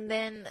 and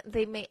then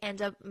they may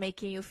end up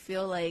making you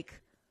feel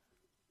like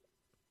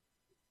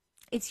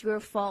it's your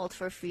fault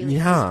for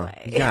feeling this yeah,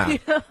 way. yeah, You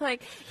know,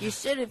 like you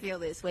shouldn't feel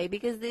this way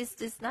because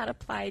this is not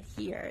applied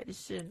here. It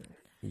shouldn't.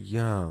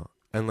 yeah.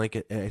 And like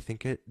I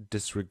think it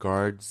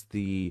disregards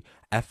the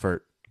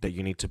effort that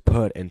you need to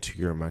put into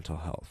your mental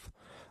health.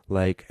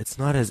 Like it's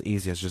not as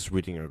easy as just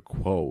reading a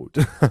quote.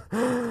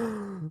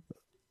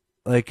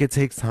 Like it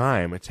takes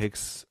time, it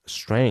takes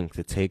strength,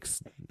 it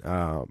takes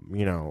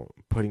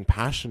putting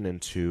passion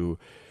into,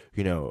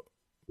 you know,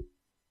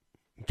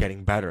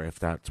 getting better if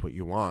that's what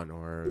you want,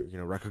 or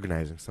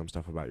recognizing some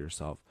stuff about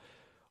yourself.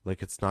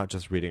 Like it's not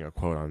just reading a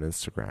quote on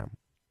Instagram.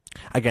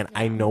 Again,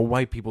 I Yeah. know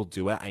why people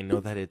do it. I know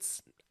that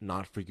it's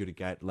not for you to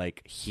get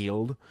like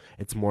healed.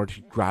 It's more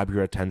to grab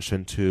your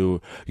attention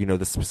to,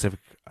 the specific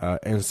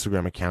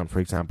Instagram account, for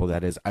example,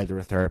 that is either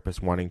a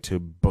therapist wanting to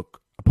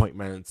book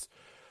appointments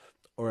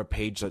or a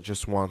page that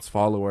just wants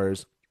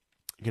followers,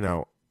 you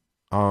know.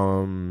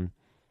 Um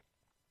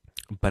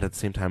but at the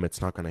same time,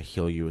 it's not going to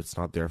heal you. It's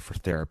not there for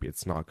therapy.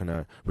 It's not going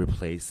to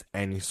replace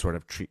any sort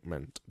of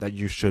treatment that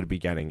you should be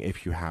getting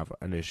if you have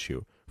an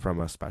issue from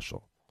a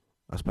specialist.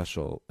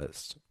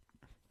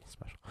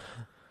 Special.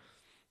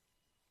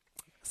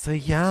 So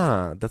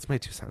yeah, that's my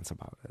 2 cents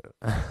about it.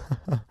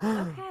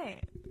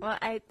 Okay. Well,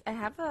 I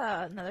have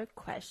another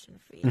question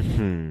for you.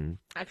 Hmm.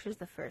 Actually, it's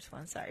the first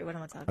one. Sorry, what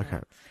am I talking Okay.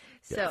 about?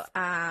 So,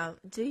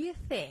 do you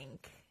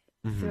think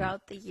Hmm.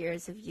 throughout the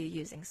years of you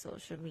using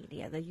social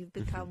media that you've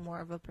become more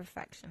of a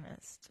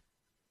perfectionist?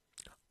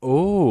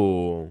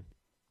 Oh.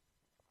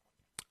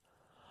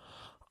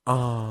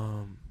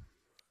 Um.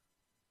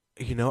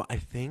 I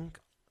think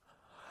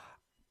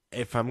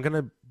if I'm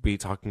gonna be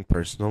talking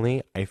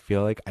personally, I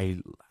feel like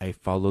I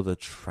follow the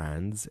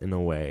trends in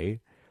a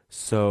way.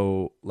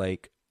 So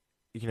like,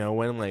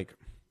 when like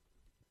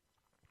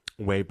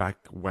way back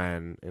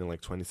when in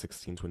like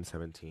 2016,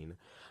 2017,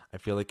 I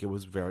feel like it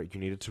was very you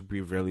needed to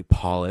be really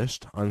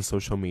polished on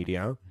social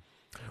media,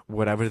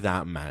 whatever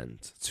that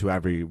meant to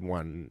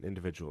everyone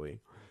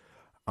individually.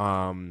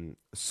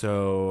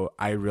 So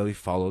I really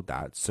followed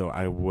that. So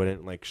I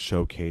wouldn't like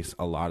showcase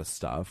a lot of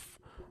stuff.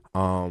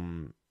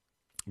 Um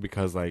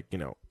because like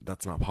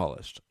that's not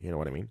polished, you know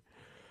what I mean.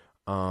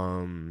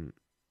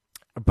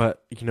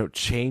 But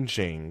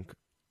changing,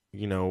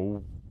 you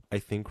know I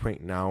think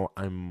right now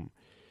I'm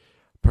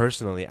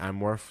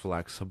more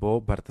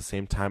flexible, but at the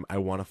same time I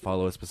want to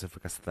follow a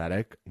specific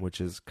aesthetic,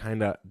 which is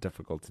kind of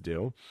difficult to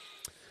do.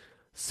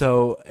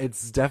 So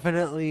it's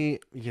definitely,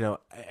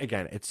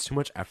 again, it's too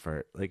much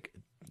effort. Like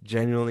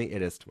genuinely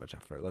it is too much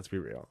effort, let's be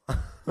real.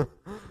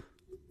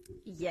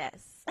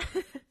 Yes.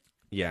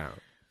 Yeah.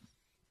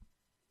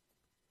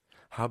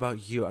 How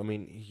about you? I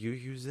mean, you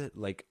use it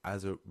like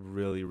as a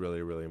really,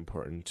 really, really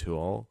important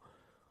tool,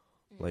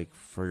 like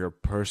for your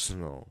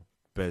personal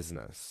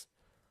business.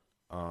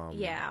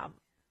 Um, Yeah.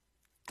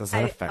 does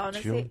that I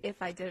affect honestly, you?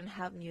 if I didn't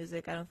have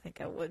music, I don't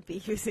think I would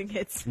be using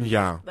it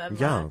Yeah, that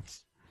yeah,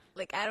 much.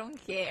 Like, I don't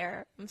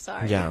care. I'm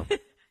sorry. yeah,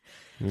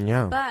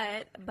 yeah.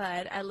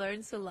 But I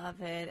learned to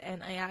love it,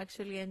 and I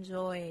actually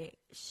enjoy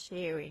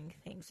sharing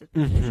things with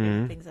people,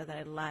 sharing Mm-hmm. things that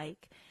I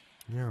like.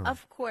 Yeah,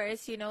 Of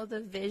course, the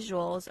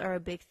visuals are a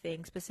big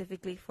thing,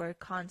 specifically for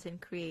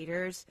content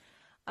creators,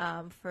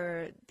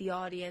 for the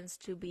audience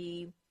to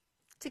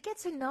get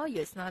to know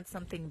you. It's not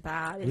something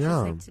bad. It's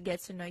just yeah. like to get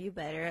to know you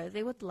better.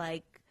 They would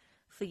like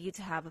for you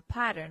to have a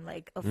pattern,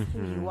 like of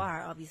who you Mm-hmm.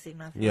 are. Obviously,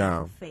 nothing like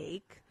Yeah, a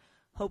fake.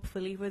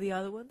 Hopefully, for the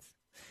other ones.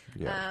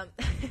 yeah, Um,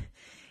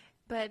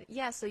 but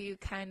yeah, so you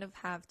kind of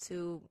have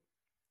to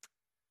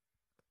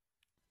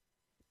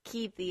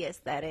keep the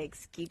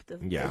aesthetics, keep the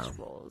yeah,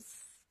 visuals,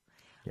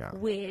 yeah,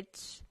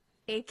 which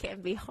it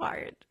can be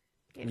hard,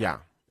 yeah.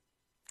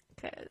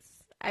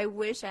 because I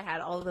wish I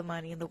had all the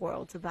money in the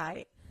world to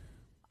buy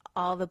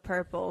all the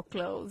purple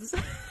clothes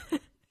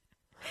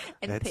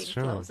and That's pink true.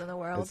 clothes in the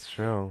world, That's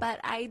true. but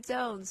I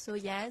don't. So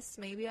yes,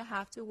 maybe I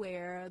have to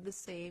wear the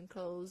same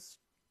clothes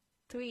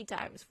 3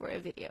 times for a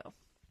video,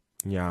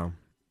 Yeah,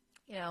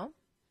 you know?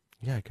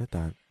 yeah. I get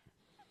that.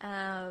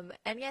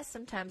 And yes,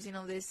 sometimes,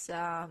 this,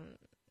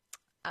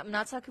 I'm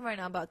not talking right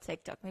now about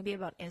TikTok, maybe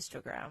about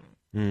Instagram.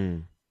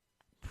 Mm.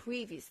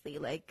 Previously,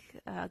 like,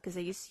 because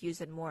I used to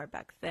use it more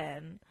back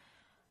then,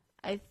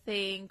 I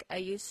think I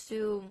used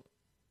to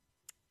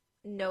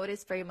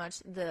notice very much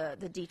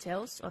the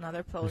details on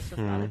other posts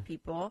of other Hmm.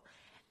 people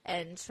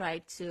and try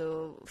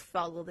to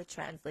follow the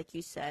trends, like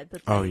you said.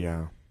 But, Oh like,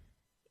 yeah.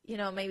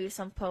 maybe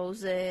some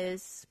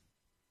poses,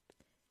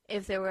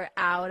 if they were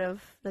out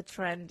of the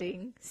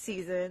trending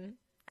season,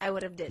 I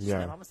would have ditched Yeah.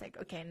 them. I was like,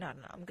 okay, no,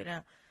 I'm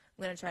gonna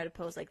try to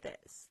pose like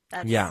this.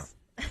 Yeah.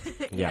 That's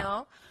you Yeah.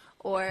 know,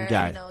 or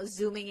Yeah.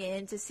 zooming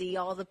in to see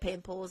all the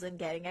pimples and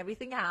getting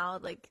everything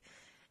out. Like,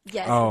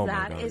 yes, Oh my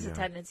that God. is a Yeah.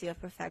 tendency of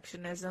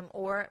perfectionism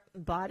or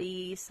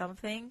body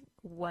something.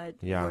 What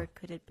Yeah. word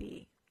could it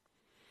be?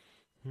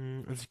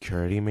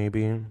 Insecurity,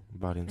 maybe.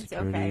 Body It's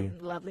okay, insecurity.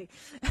 lovely.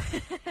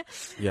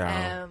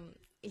 Yeah.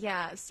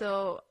 Yeah,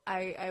 so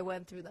I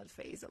went through that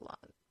phase a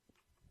lot.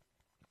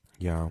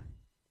 Yeah.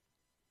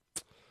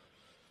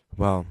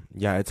 Well,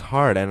 yeah, it's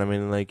hard. And I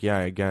mean, like, yeah,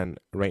 again,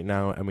 right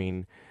now, I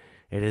mean,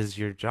 it is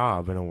your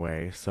job in a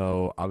way.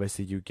 So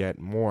obviously you get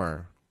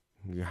more.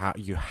 You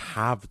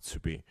have to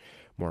be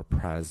more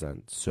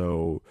present.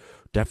 So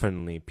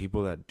definitely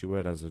people that do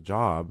it as a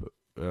job,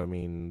 I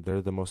mean,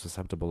 they're the most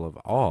susceptible of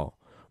all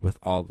with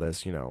all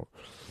this,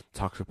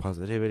 toxic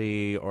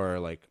positivity or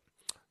like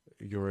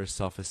your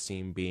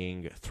self-esteem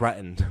being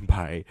threatened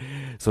by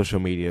social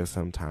media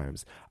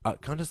sometimes.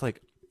 Kind of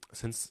like,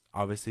 since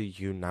obviously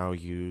you now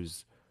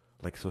use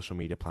like social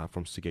media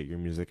platforms to get your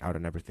music out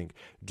and everything,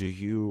 do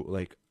you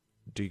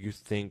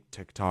think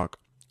TikTok,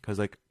 because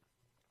like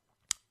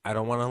I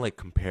don't want to like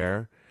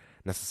compare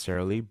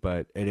necessarily,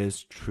 but it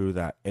is true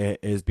that it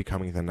is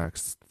becoming the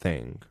next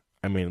thing.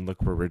 I mean,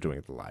 look where we're doing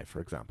it live, for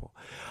example.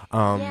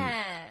 um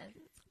Yeah.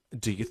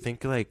 do you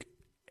think like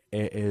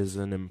it is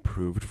an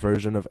improved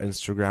version of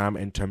Instagram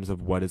in terms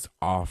of what it's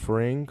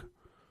offering?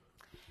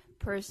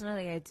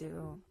 Personally, I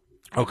do.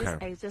 Okay.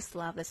 I just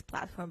love this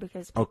platform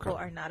because Okay. people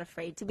are not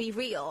afraid to be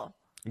real.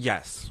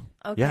 Yes.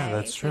 Yeah, Okay,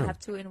 that's so you true. have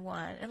two in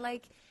one, and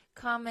like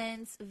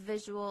comments,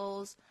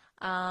 visuals,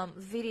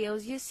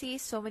 videos. You see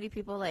so many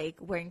people like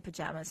wearing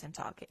pajamas and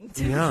talking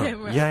to the Yeah.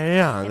 camera, Yeah, yeah,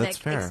 yeah. and That's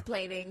like fair.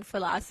 explaining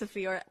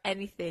philosophy or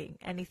anything,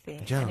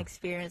 Yeah. an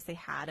experience they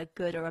had, a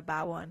good or a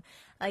bad one.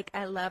 Like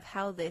I love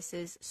how this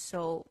is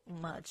so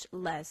much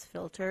less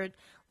filtered.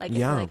 Like I feel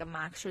Yeah. like I'm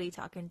actually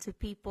talking to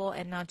people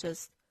and not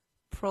just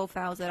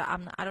profiles that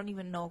I don't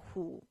even know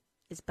who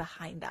is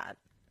behind that.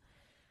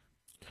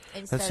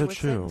 That's Instead so with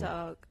true.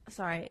 TikTok,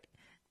 sorry,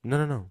 No,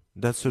 no, no.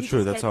 That's so you true.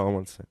 just That's get all I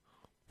want to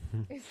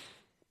say.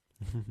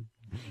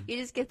 you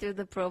just get through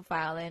the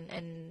profile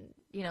and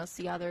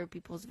see other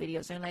people's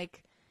videos and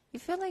like you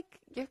feel like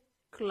you're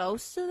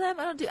close to them.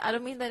 I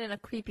don't mean that in a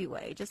creepy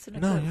way, just in a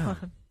No, good yeah.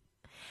 one.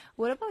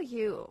 What about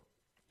you?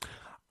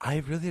 I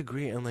really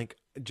agree. And like,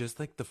 just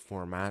like the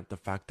format, the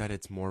fact that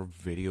it's more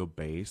video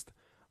based,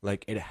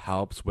 like it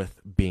helps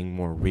with being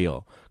more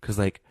real. Cause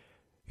like,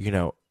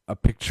 a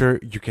picture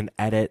you can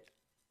edit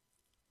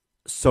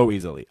so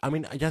easily. I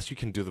mean, I guess you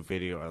can do the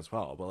video as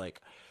well, but like,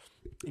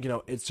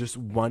 it's just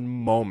one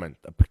moment.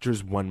 A picture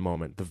is one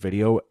moment. The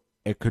video,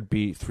 it could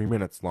be 3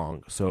 minutes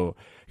long. So,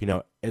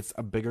 it's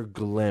a bigger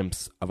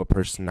glimpse of a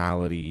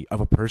personality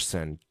of a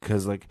person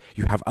because, like,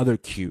 you have other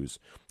cues,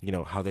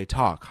 how they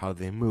talk, how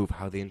they move,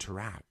 how they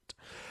interact.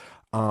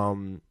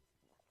 Um,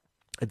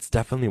 it's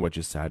definitely what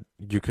you said.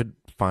 You could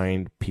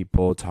find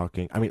people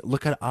talking. I mean,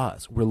 look at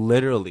us. We're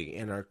literally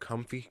in our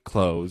comfy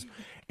clothes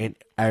in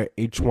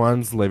each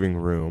one's living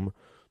room,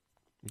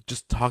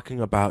 just talking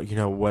about,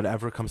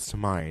 whatever comes to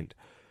mind.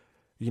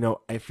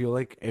 I feel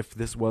like if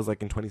this was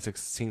like in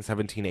 2016,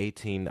 17,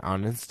 18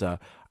 on Insta,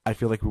 I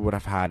feel like we would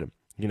have had,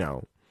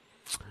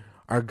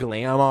 our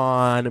glam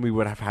on, and we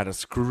would have had a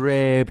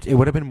script. It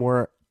would have been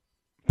more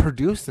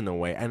produced in a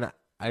way. And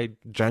I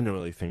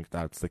genuinely think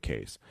that's the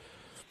case.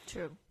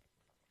 True.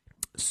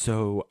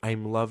 So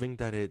I'm loving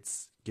that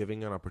it's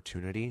giving an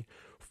opportunity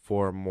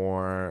for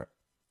more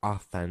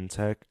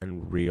authentic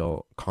and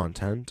real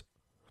content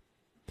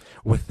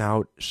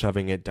without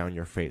shoving it down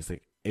your face.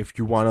 Like, if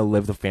you want to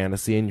live the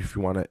fantasy and if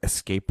you want to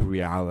escape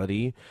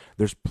reality,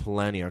 there's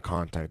plenty of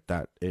content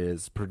that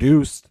is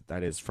produced,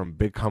 that is from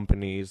big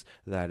companies,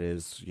 that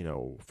is,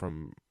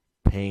 from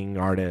paying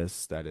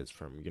artists, that is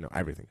from,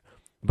 everything.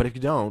 But if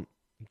you don't,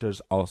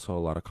 there's also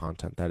a lot of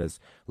content that is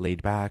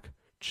laid back,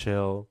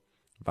 chill,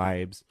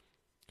 vibes,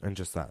 and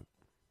just that.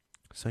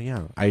 So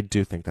yeah, I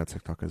do think that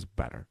TikTok is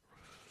better.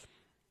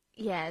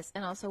 Yes,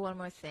 and also one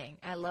more thing.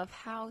 I love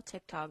how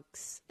TikTok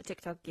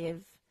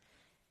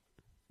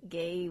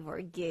gave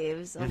or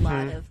gives a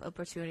lot Mm-hmm. of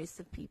opportunities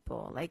to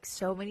people. Like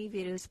so many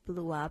videos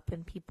blew up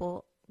and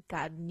people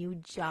got new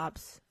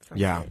jobs from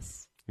Yeah.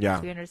 this. Yeah.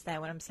 Do you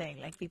understand what I'm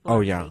saying? Like people Oh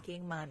are yeah.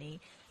 making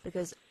money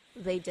because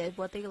they did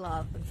what they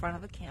love in front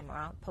of a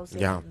camera, posted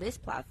it Yeah. on this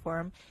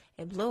platform,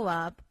 it blew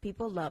up,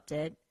 people loved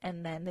it,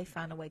 and then they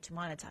found a way to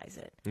monetize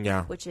it,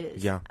 Yeah. which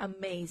is Yeah.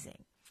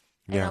 amazing.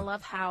 And I Yeah.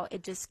 love how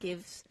it just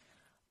gives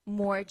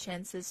more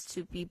chances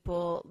to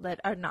people that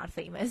are not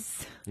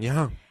famous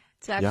Yeah.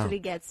 to Yeah. actually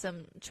get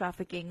some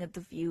trafficking at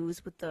the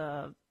views with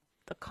the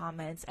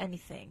comments,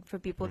 anything for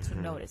people to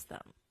notice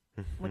them,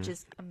 which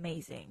is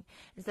amazing.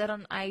 Instead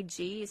on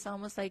IG, it's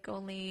almost like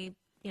only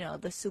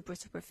the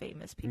super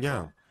famous people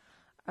Yeah.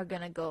 are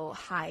gonna go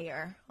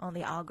higher on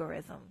the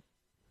algorithm.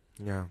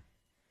 Yeah.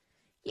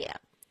 Yeah,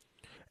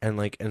 And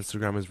like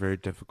Instagram is very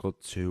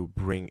difficult to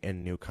bring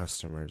in new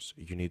customers.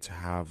 You need to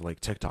have like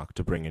TikTok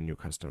to bring in new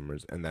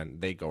customers, and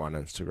then they go on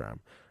Instagram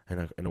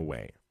in a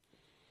way.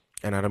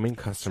 And I don't mean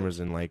customers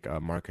in like a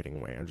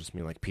marketing way. I just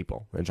mean like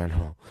people in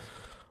general.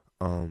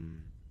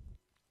 Um,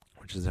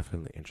 which is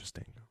definitely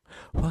interesting.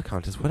 Well,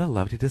 Countess, what a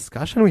lovely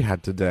discussion we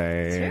had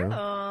today.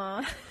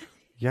 True.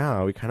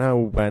 Yeah, we kind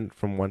of went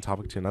from one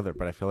topic to another,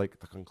 but I feel like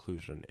the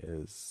conclusion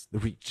is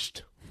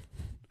reached.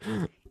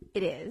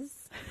 It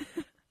is.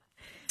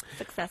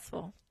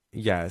 Successful.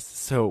 Yes.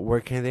 So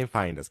where can they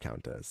find us,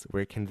 Countess?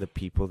 Where can the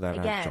people that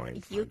have Again,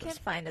 joined you find can us?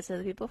 find us, so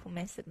the people who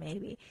missed it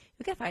maybe,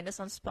 you can find us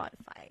on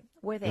Spotify.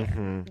 We're there.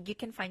 Mhm. You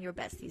can find your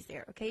besties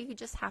there, okay? You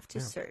just have to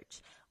Yeah.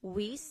 search.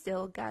 We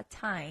Still Got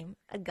Time,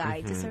 a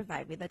guide to Mhm.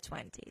 surviving the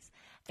 20s.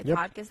 A Yep.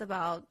 podcast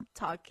about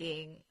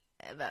talking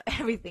about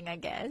everything, I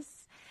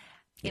guess.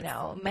 You Yes.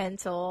 know,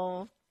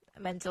 mental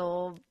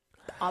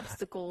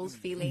obstacles,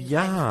 feelings,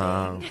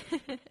 Yeah.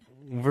 anything.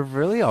 We're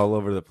really all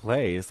over the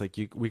place. Like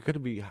we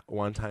could be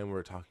one time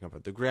we're talking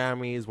about the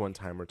Grammys, one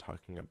time we're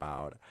talking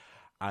about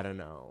I don't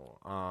know,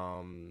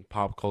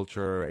 pop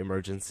culture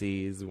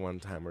emergencies, one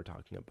time we're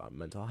talking about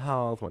mental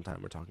health, one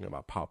time we're talking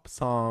about pop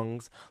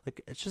songs.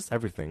 Like it's just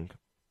everything.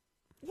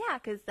 Yeah,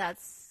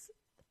 because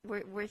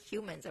we're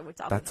humans and we're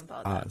talking That's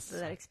about us.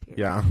 that experience.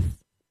 Yeah.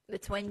 The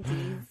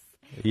 20s.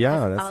 Yeah,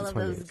 Has that's all the of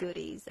those 20s.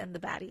 goodies and the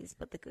baddies,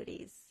 but the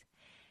goodies.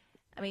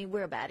 I mean,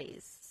 we're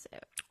baddies, so.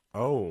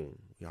 Oh,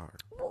 we are.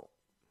 Well,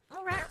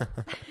 all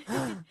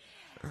right.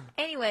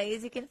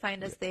 Anyways, you can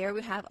find us there.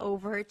 We have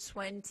over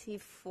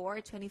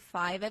 24,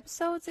 25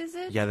 episodes, is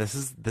it? Yeah, this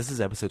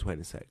is episode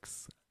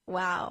 26.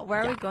 Wow,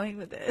 where are we Yeah. going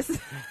with this?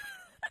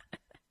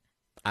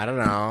 I don't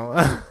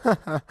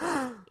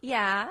know.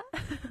 Yeah.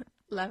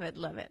 Love it,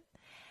 love it.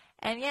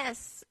 And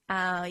yes,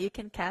 you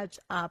can catch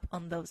up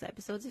on those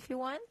episodes if you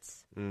want.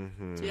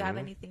 Mhm. Do you have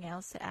anything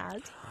else to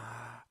add?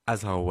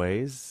 As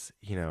always,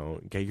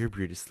 get your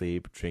beauty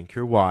sleep, drink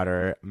your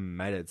water,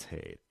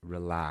 meditate,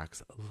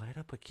 relax, light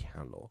up a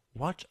candle,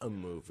 watch a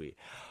movie,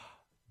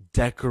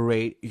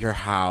 decorate your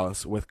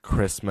house with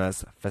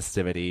Christmas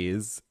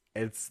festivities.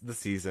 It's the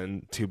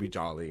season to be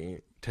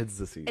jolly. Tis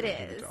the season It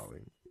to be is.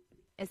 jolly.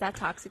 Is that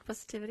toxic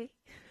positivity?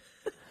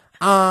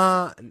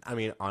 I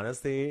mean,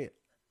 honestly,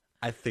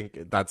 I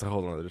think that's a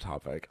whole other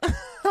topic.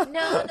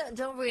 No,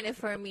 don't ruin it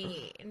for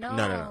me. No,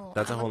 No.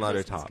 That's a I'm whole nother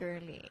Christmas top.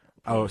 girly.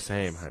 Oh, Please.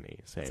 same, honey.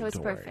 Same. So it's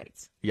Don't worry.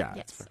 perfect. Yeah.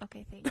 It's Yes.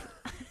 Okay, thank you.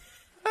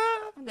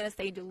 I'm gonna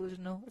stay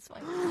delusional. It's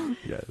fine.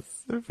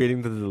 yes.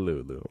 Feeding the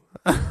Delulu.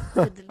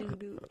 The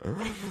delulu.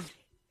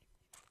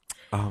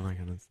 Oh my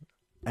goodness.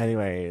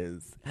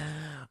 Anyways,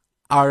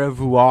 au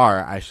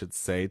revoir, I should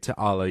say, to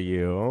all of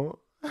you.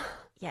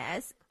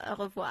 Yes. Au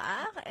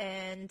revoir,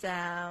 and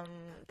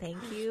thank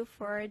you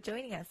for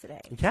joining us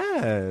today.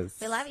 Yes.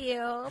 We love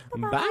you.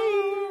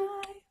 Bye.